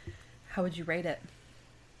 How would you rate it?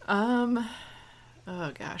 Oh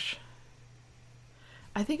gosh.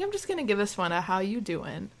 I think I'm just gonna give this one a how you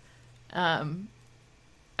doing. I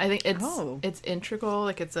think it's integral,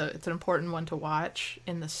 like it's an important one to watch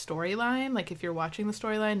in the storyline. Like if you're watching the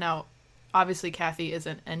storyline now, obviously Kathy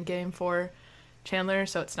isn't endgame for Chandler,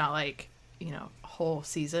 so it's not like a whole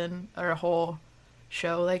season or a whole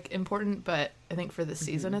show like important. But I think for this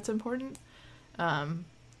season it's important.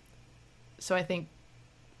 So I think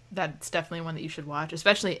that's definitely one that you should watch,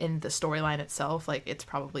 especially in the storyline itself. Like it's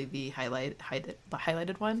probably the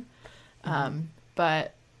highlighted one.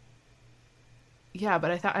 But Yeah,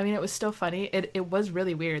 but I mean, it was still funny. It was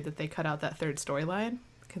really weird that they cut out that third storyline.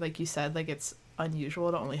 Like you said, like it's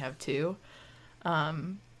unusual to only have two.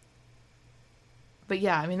 But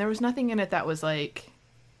yeah, I mean, there was nothing in it that was like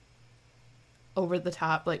over the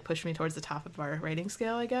top, like pushed me towards the top of our rating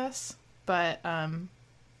scale, I guess. But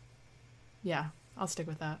yeah, I'll stick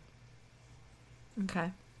with that.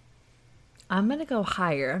 Okay. I'm going to go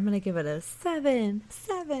higher. I'm going to give it a 7.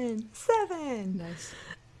 Nice.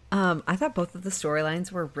 I thought both of the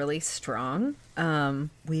storylines were really strong.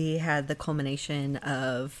 We had the culmination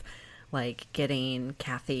of like getting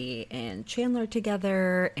Kathy and Chandler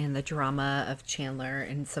together and the drama of Chandler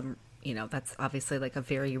and some, you know, that's obviously like a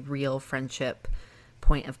very real friendship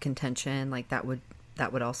point of contention. Like that would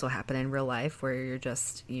also happen in real life where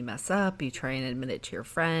you mess up, you try and admit it to your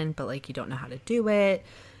friend, but like you don't know how to do it.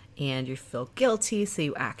 And you feel guilty, so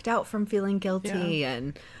you act out from feeling guilty. Yeah.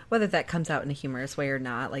 And whether that comes out in a humorous way or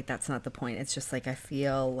not, like, that's not the point. It's just, like, I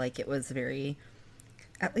feel like it was very,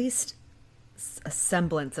 at least a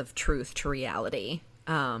semblance of truth to reality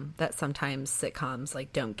that sometimes sitcoms,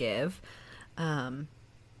 like, don't give. And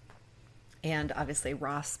obviously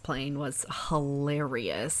Ross playing was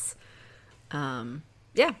hilarious.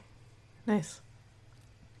 Yeah. Nice.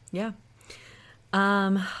 Yeah.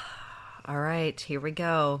 All right, here we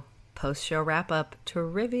go. Post-show wrap-up.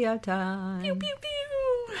 Trivia time. Pew, pew,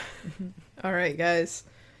 pew. All right, guys.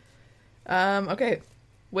 Okay.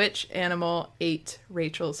 Which animal ate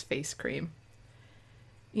Rachel's face cream?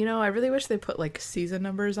 You know, I really wish they put, like, season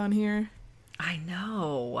numbers on here. I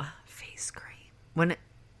know. Face cream.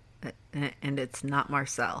 And it's not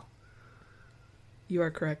Marcel. You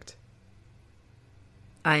are correct.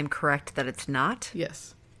 I'm correct that it's not?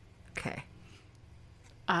 Yes. Okay.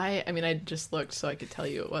 I mean, I just looked so I could tell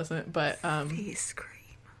you it wasn't, but face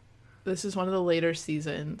cream. This is one of the later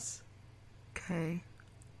seasons. Okay.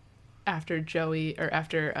 After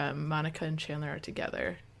Monica and Chandler are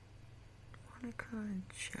together. Monica and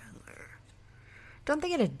Chandler. Don't they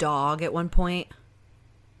get a dog at one point?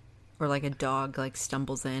 Or like a dog like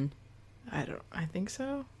stumbles in? I think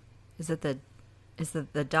so. Is it the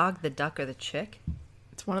dog, the duck, or the chick?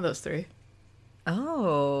 It's one of those three.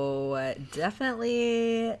 Oh,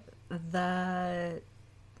 definitely the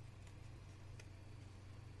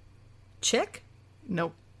chick?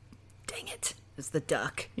 Nope. Dang it. It's the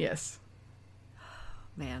duck. Yes.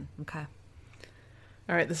 Man, okay.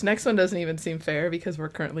 All right, this next one doesn't even seem fair because we're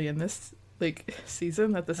currently in this like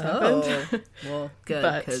season that this happened. Well, good.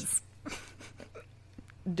 But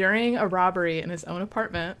during a robbery in his own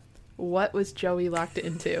apartment, what was Joey locked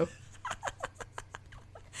into?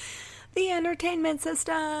 The entertainment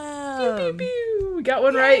system. Pew, pew, pew. We got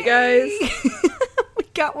one right, guys. We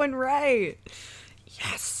got one right.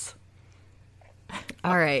 Yes.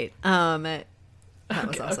 All right. That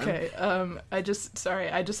was awesome. Okay. I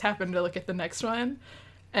just happened to look at the next one,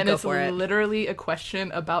 and Go it's for it. literally a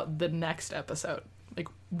question about the next episode, like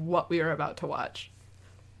what we are about to watch.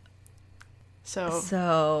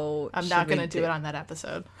 So I'm not going to do it on that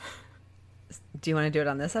episode. Do you want to do it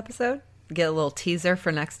on this episode? Get a little teaser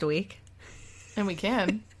for next week? And we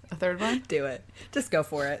can. A third one? Do it. Just go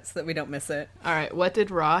for it so that we don't miss it. All right. What did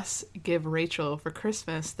Ross give Rachel for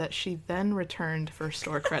Christmas that she then returned for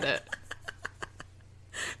store credit?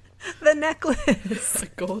 The necklace. A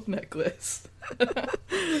gold necklace.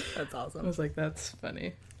 That's awesome. I was like, that's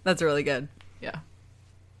funny. That's really good. Yeah.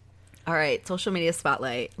 All right. Social media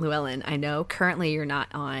spotlight. Llewellyn, I know currently you're not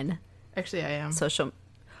on. Actually, I am. Social.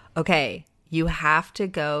 Okay. You have to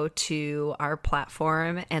go to our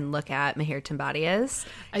platform and look at Mahir Tambadia's.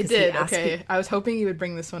 I did. Okay. I was hoping you would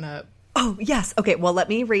bring this one up. Oh, yes. Okay. Well, let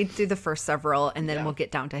me read through the first several and then we'll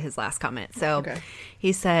get down to his last comment. So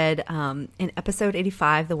he said in episode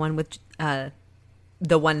 85, the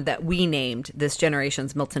one that we named This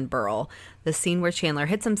Generation's Milton Berle, the scene where Chandler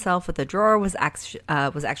hits himself with a drawer was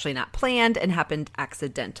actually not planned and happened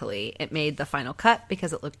accidentally. It made the final cut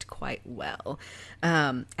because it looked quite well.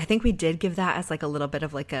 I think we did give that as like a little bit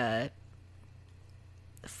of like a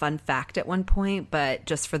fun fact at one point, but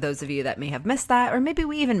just for those of you that may have missed that, or maybe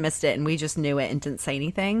we even missed it and we just knew it and didn't say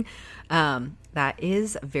anything, that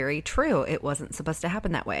is very true. It wasn't supposed to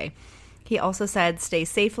happen that way. He also said, stay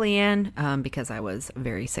safe, Leanne, because I was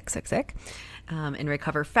very sick, and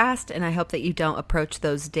recover fast. And I hope that you don't approach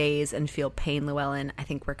those days and feel pain, Llewellyn. I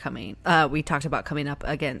think we talked about coming up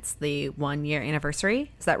against the 1 year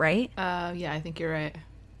anniversary. Is that right? Yeah, I think you're right.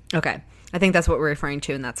 Okay. I think that's what we're referring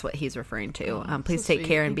to, and that's what he's referring to. Please take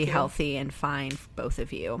care and be healthy and fine, both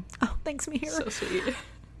of you. Oh, thanks, Mahir. So sweet.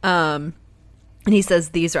 And he says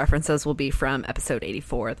these references will be from episode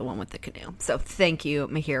 84, the one with the canoe. So thank you,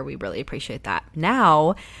 Mahir. We really appreciate that.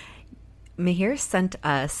 Now, Mihir sent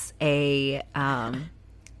us a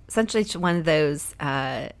essentially it's one of those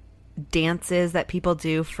dances that people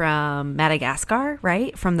do from Madagascar,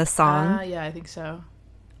 right? From the song. Yeah, I think so.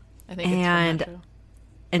 I think it's from that show.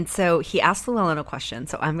 And so he asked Llewellyn a question.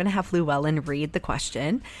 So I'm going to have Llewellyn read the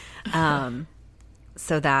question,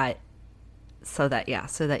 so that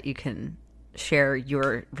you can share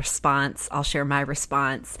your response. I'll share my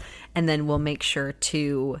response, and then we'll make sure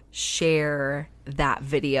to share that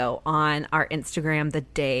video on our Instagram the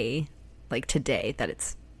day, like today, that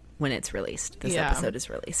it's when it's released. This episode is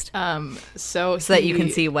released. So that you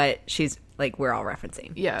can see what she's like. We're all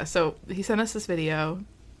referencing. Yeah. So he sent us this video,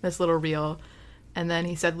 this little reel. And then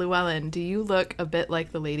he said, Llewellyn, do you look a bit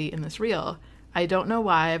like the lady in this reel? I don't know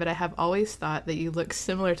why, but I have always thought that you look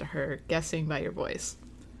similar to her, guessing by your voice.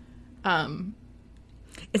 Isn't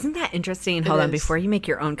that interesting? Hold on, before you make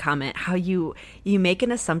your own comment, how you make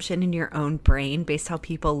an assumption in your own brain based how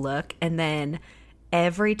people look, and then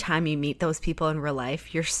every time you meet those people in real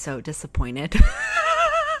life, you're so disappointed.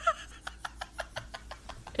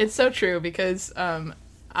 It's so true because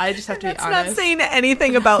I just have to be honest. That's not saying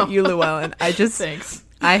anything about you, Llewellyn. I just Thanks.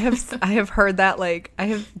 I have heard that, like, I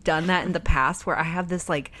have done that in the past where I have this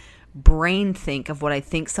like brain think of what I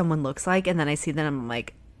think someone looks like, and then I see them and I'm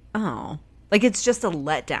like, oh, like it's just a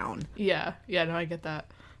letdown. Yeah, no, I get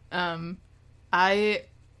that. I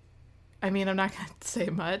mean, I'm not gonna say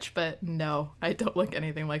much, but no, I don't look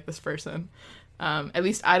anything like this person. At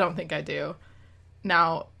least I don't think I do.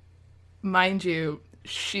 Now, mind you,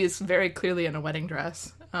 she is very clearly in a wedding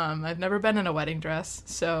dress. I've never been in a wedding dress,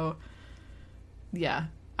 so yeah,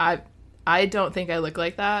 I don't think I look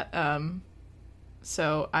like that.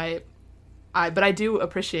 So but I do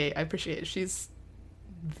appreciate it. She's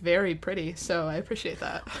very pretty, so I appreciate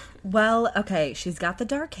that. Well, okay, she's got the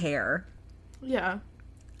dark hair. Yeah,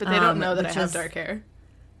 but they don't know that I have dark hair.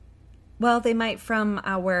 Well, they might from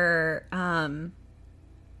our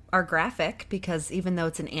graphic, because even though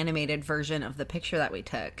it's an animated version of the picture that we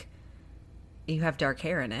took, you have dark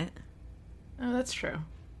hair in it. Oh, that's true.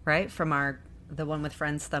 Right? From the one with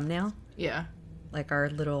Friends thumbnail? Yeah. Like our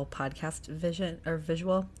little podcast vision or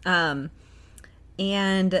visual.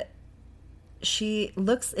 And she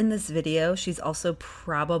looks in this video, she's also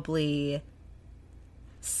probably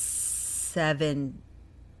 7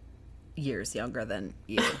 years younger than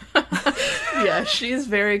you. Yeah, she's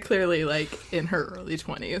very clearly like in her early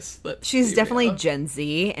 20s. She's definitely Gen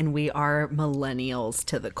Z, and we are millennials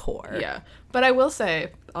to the core. Yeah, but I will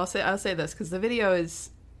say, I'll say this, because the video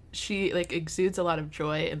she like exudes a lot of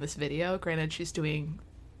joy in this video. Granted, she's doing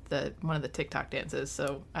one of the TikTok dances,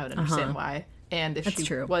 so I would understand why. And if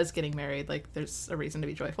she was getting married, like there's a reason to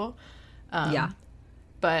be joyful. Yeah.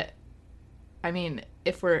 But I mean,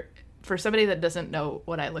 for somebody that doesn't know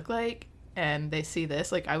what I look like and they see this,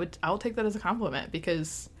 like I'll take that as a compliment,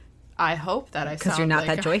 because I hope that I sound because you're not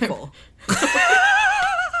that joyful.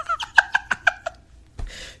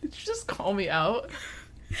 Did you just call me out?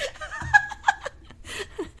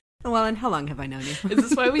 Well, and how long have I known you? Is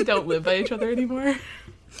this why we don't live by each other anymore?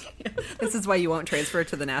 This is why you won't transfer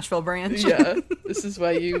to the Nashville branch? Yeah. This is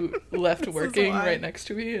why you left working right next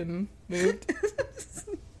to me and moved?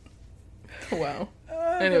 Wow.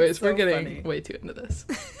 Anyways, so we're getting way too into this.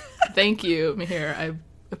 Thank you, Mihir. I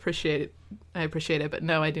appreciate it, but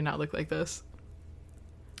no, I do not look like this.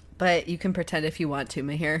 But you can pretend if you want to,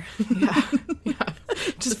 Mihir. Yeah.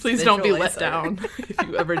 Just please don't be let down if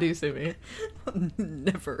you ever do see me. I'll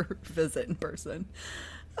never visit in person.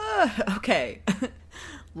 Okay.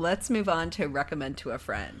 Let's move on to recommend to a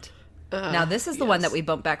friend. Now, this is the one that we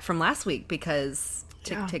bumped back from last week because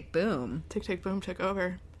Tick Tick Boom. Tick Tick Boom took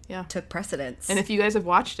over. Yeah. Took precedence. And if you guys have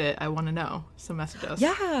watched it, I want to know. So message us.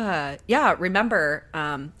 Yeah. Remember,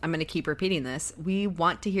 I'm going to keep repeating this. We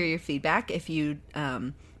want to hear your feedback if you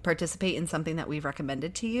participate in something that we've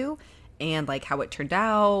recommended to you, and like how it turned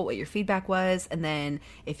out, what your feedback was. And then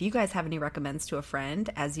if you guys have any recommends to a friend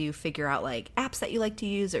as you figure out like apps that you like to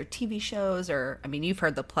use or TV shows, or, I mean, you've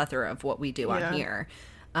heard the plethora of what we do on here.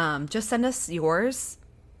 Just send us yours,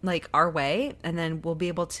 like our way, and then we'll be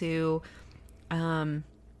able to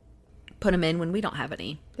put them in when we don't have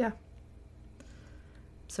any. Yeah.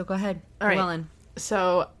 So go ahead. All right. Llewellyn.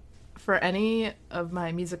 So for any of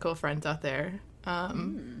my musical friends out there,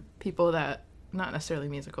 people that, not necessarily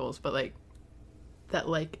musicals, but like that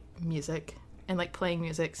like music and like playing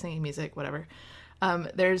music, singing music, whatever.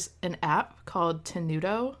 There's an app called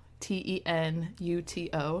Tenuto,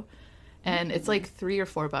 Tenuto, and it's like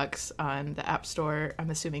 $3 or $4 on the App Store. I'm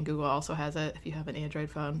assuming Google also has it if you have an Android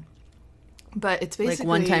phone. But it's basically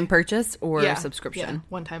like one-time purchase or subscription. Yeah,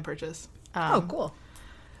 one-time purchase. Oh, cool.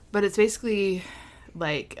 But it's basically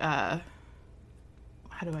like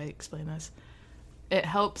how do I explain this? It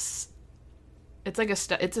helps. It's like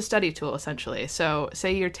it's a study tool essentially. So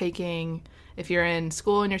say if you're in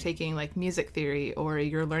school and you're taking like music theory or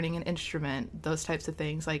you're learning an instrument, those types of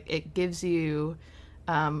things, like it gives you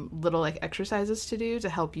little like exercises to do to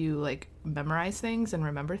help you like memorize things and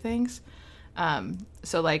remember things.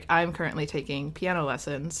 So like I'm currently taking piano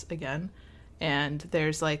lessons again, and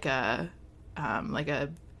there's like a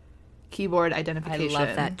keyboard identification. I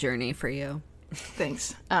love that journey for you.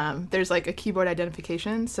 Thanks. There's like a keyboard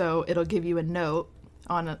identification, so it'll give you a note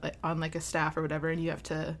on like a staff or whatever, and you have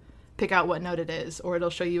to pick out what note it is, or it'll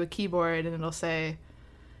show you a keyboard and it'll say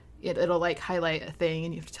it'll like highlight a thing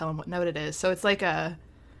and you have to tell them what note it is. So it's like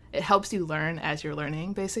it helps you learn as you're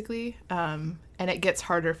learning basically, and it gets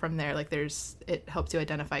harder from there. Like it helps you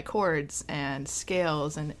identify chords and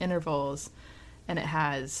scales and intervals, and it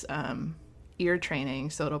has ear training,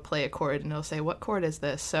 so it'll play a chord and it'll say what chord is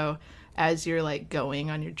this. So as you're like going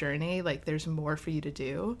on your journey, like there's more for you to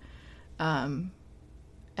do, and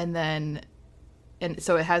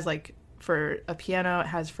so it has like for a piano, it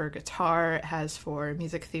has for guitar, it has for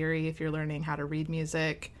music theory if you're learning how to read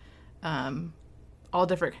music, all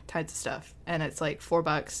different types of stuff, and it's like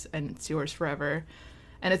 $4 and it's yours forever,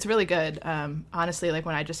 and it's really good. Honestly, like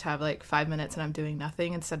when I just have like 5 minutes and I'm doing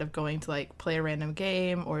nothing, instead of going to like play a random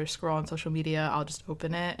game or scroll on social media, I'll just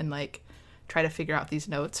open it and like try to figure out these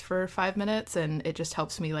notes for 5 minutes, and it just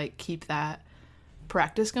helps me like keep that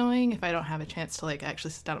practice going if I don't have a chance to like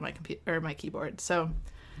actually sit down at my computer or my keyboard. So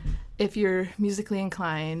if you're musically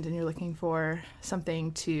inclined and you're looking for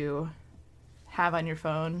something to have on your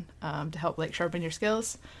phone to help like sharpen your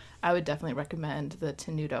skills, I would definitely recommend the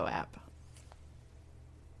Tenuto app.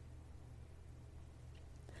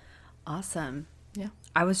 Awesome. Yeah.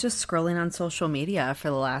 I was just scrolling on social media for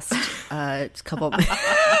the last couple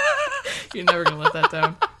You're never gonna let that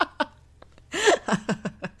down.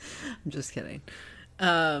 I'm just kidding.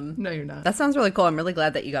 No, you're not. That sounds really cool. I'm really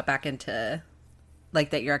glad that you got back into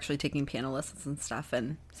like that you're actually taking piano lessons and stuff,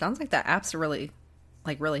 and sounds like that app's really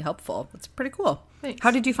helpful. It's pretty cool. Thanks.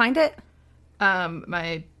 How did you find it?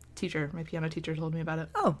 My piano teacher told me about it.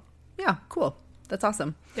 Oh, yeah, cool. That's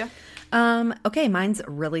awesome. Yeah. Okay, mine's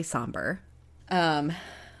really somber.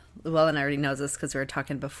 Llewellyn already knows this because we were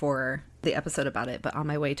talking before the episode about it, but on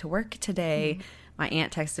my way to work today, my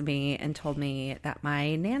aunt texted me and told me that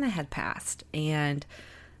my Nana had passed. And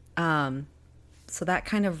so that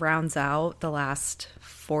kind of rounds out the last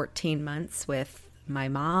 14 months with my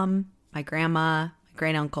mom, my grandma, my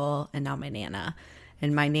great uncle, and now my Nana.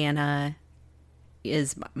 And my Nana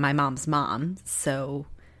is my mom's mom, so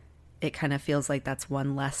it kind of feels like that's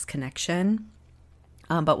one less connection.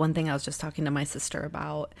 But one thing I was just talking to my sister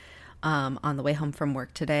about on the way home from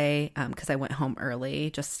work today, because I went home early,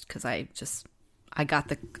 just because I got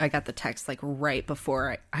the text like right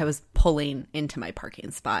before I was pulling into my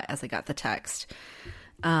parking spot as I got the text.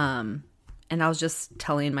 And I was just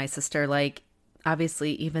telling my sister, like,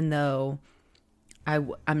 obviously, even though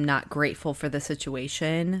I'm not grateful for the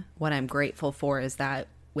situation, what I'm grateful for is that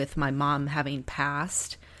with my mom having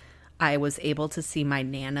passed, I was able to see my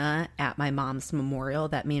Nana at my mom's memorial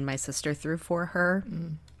that me and my sister threw for her.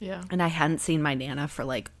 Yeah. And I hadn't seen my Nana for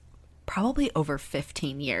like probably over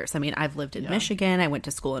 15 years. I mean, I've lived in Michigan. I went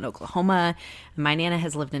to school in Oklahoma. And my Nana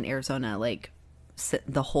has lived in Arizona like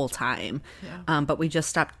the whole time. Yeah. But we just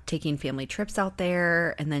stopped taking family trips out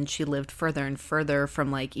there. And then she lived further and further from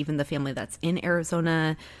like even the family that's in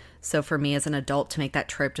Arizona. So for me as an adult to make that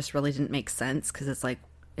trip just really didn't make sense because it's like,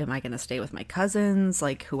 am I going to stay with my cousins,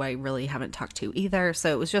 like who I really haven't talked to either?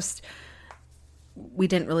 So it was just, we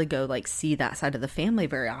didn't really go like see that side of the family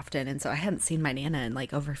very often. And so I hadn't seen my Nana in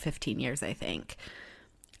like over 15 years, I think.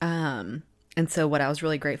 And so what I was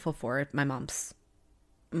really grateful for, my mom's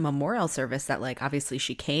memorial service, that like obviously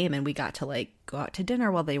she came and we got to like go out to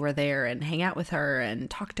dinner while they were there and hang out with her and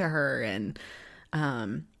talk to her. And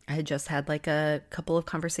I had just had like a couple of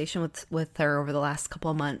conversations with her over the last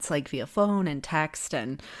couple of months, like via phone and text.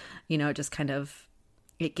 And, you know, it just kind of,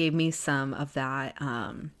 it gave me some of that,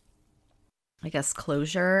 I guess,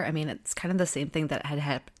 closure. I mean, it's kind of the same thing that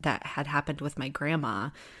had happened with my grandma.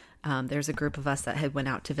 There's a group of us that had went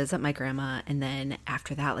out to visit my grandma. And then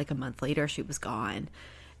after that, like a month later, she was gone.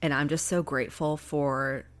 And I'm just so grateful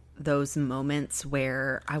for those moments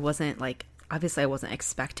where I wasn't like, obviously I wasn't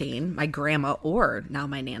expecting my grandma or now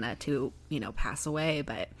my Nana to, you know, pass away,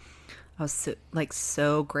 but I was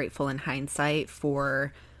so grateful in hindsight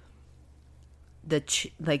for the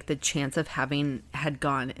chance of having had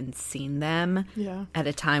gone and seen them at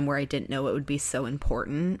a time where I didn't know it would be so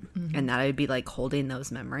important, and that I would be like holding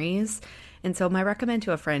those memories. And so my recommend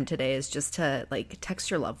to a friend today is just to like text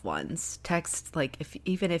your loved ones. Text, like,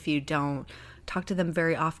 even if you don't talk to them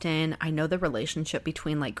very often. I know the relationship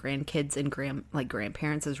between like grandkids and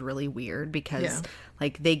grandparents is really weird because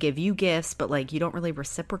like they give you gifts, but like you don't really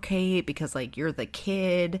reciprocate because like you're the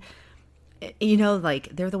kid. You know,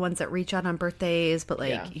 like they're the ones that reach out on birthdays, but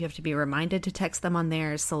like you have to be reminded to text them on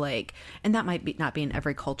theirs. So like, and that might be not be in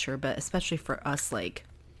every culture, but especially for us, like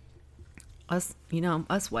us, you know,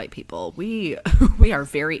 us white people, we are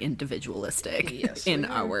very individualistic in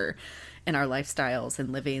our lifestyles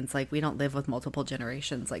and livings. Like we don't live with multiple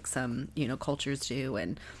generations like some, you know, cultures do.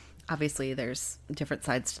 And obviously there's different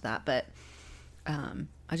sides to that. But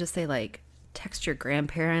I just say like, text your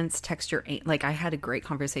grandparents, text your aunt. Like I had a great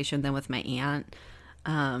conversation then with my aunt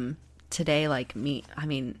today. Like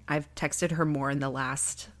I've texted her more in the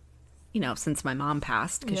last, you know, since my mom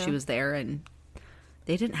passed because she was there, and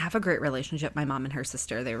they didn't have a great relationship, my mom and her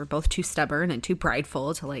sister. They were both too stubborn and too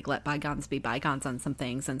prideful to like let bygones be bygones on some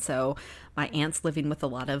things. And so my aunt's living with a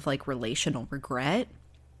lot of like relational regret,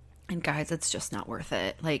 and guys, it's just not worth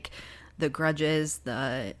it. Like the grudges,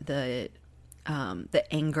 the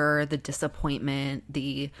anger, the disappointment,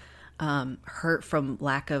 the hurt from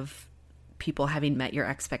lack of people having met your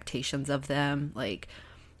expectations of them. Like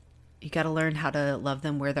you got to learn how to love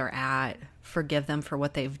them where they're at, forgive them for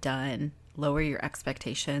what they've done, lower your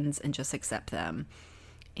expectations, and just accept them.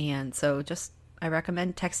 And so I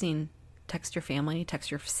recommend text your family,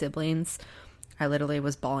 text your siblings. I literally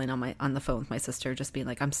was bawling on the phone with my sister, just being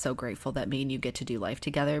like, I'm so grateful that me and you get to do life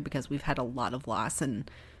together because we've had a lot of loss. And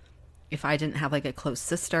if I didn't have like a close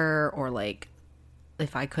sister, or like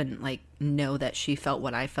if I couldn't like know that she felt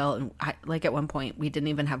what I felt, and I, like at one point we didn't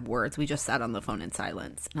even have words, we just sat on the phone in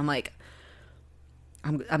silence, and I'm like,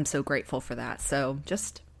 I'm so grateful for that. So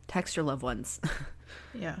just text your loved ones.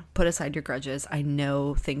 Put aside your grudges. I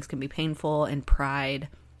know things can be painful, and pride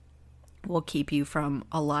will keep you from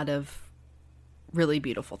a lot of really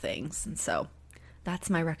beautiful things. And so that's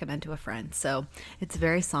my recommend to a friend. So it's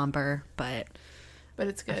very somber, but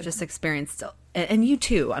it's good. I've just experienced, and you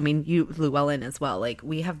too. I mean, you, Llewellyn, as well. Like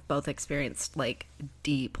we have both experienced like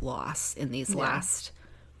deep loss in these last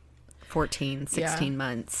 14, 16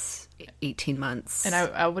 months, 18 months. And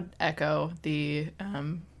I would echo the,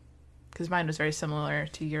 because mine was very similar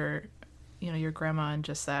to your, you know, your grandma, and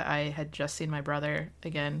just that I had just seen my brother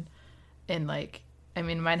again in like, I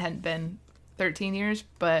mean, mine hadn't been 13 years,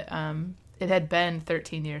 but it had been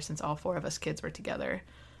 13 years since all four of us kids were together.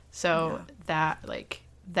 So that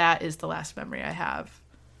is the last memory I have.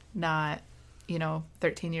 Not, you know,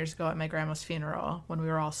 13 years ago at my grandma's funeral when we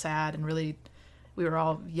were all sad and really, we were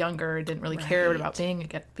all younger, didn't really care about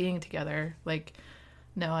being together. Like,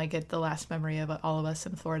 no, I get the last memory of all of us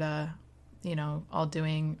in Florida, you know, all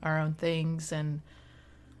doing our own things. And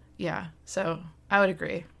so I would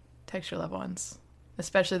agree. Text your loved ones,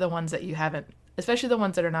 especially the ones that you haven't, especially the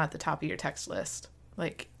ones that are not at the top of your text list.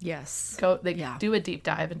 Like, go do a deep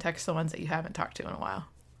dive and text the ones that you haven't talked to in a while.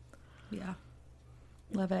 Yeah.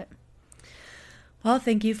 Love it. Well,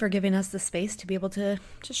 thank you for giving us the space to be able to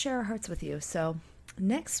just share our hearts with you. So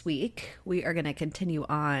next week, we are going to continue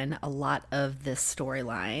on a lot of this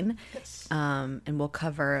storyline. Yes. And we'll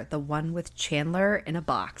cover the one with Chandler in a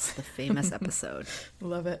box, the famous episode.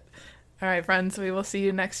 Love it. All right, friends, we will see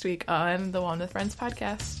you next week on the One with Friends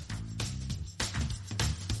podcast.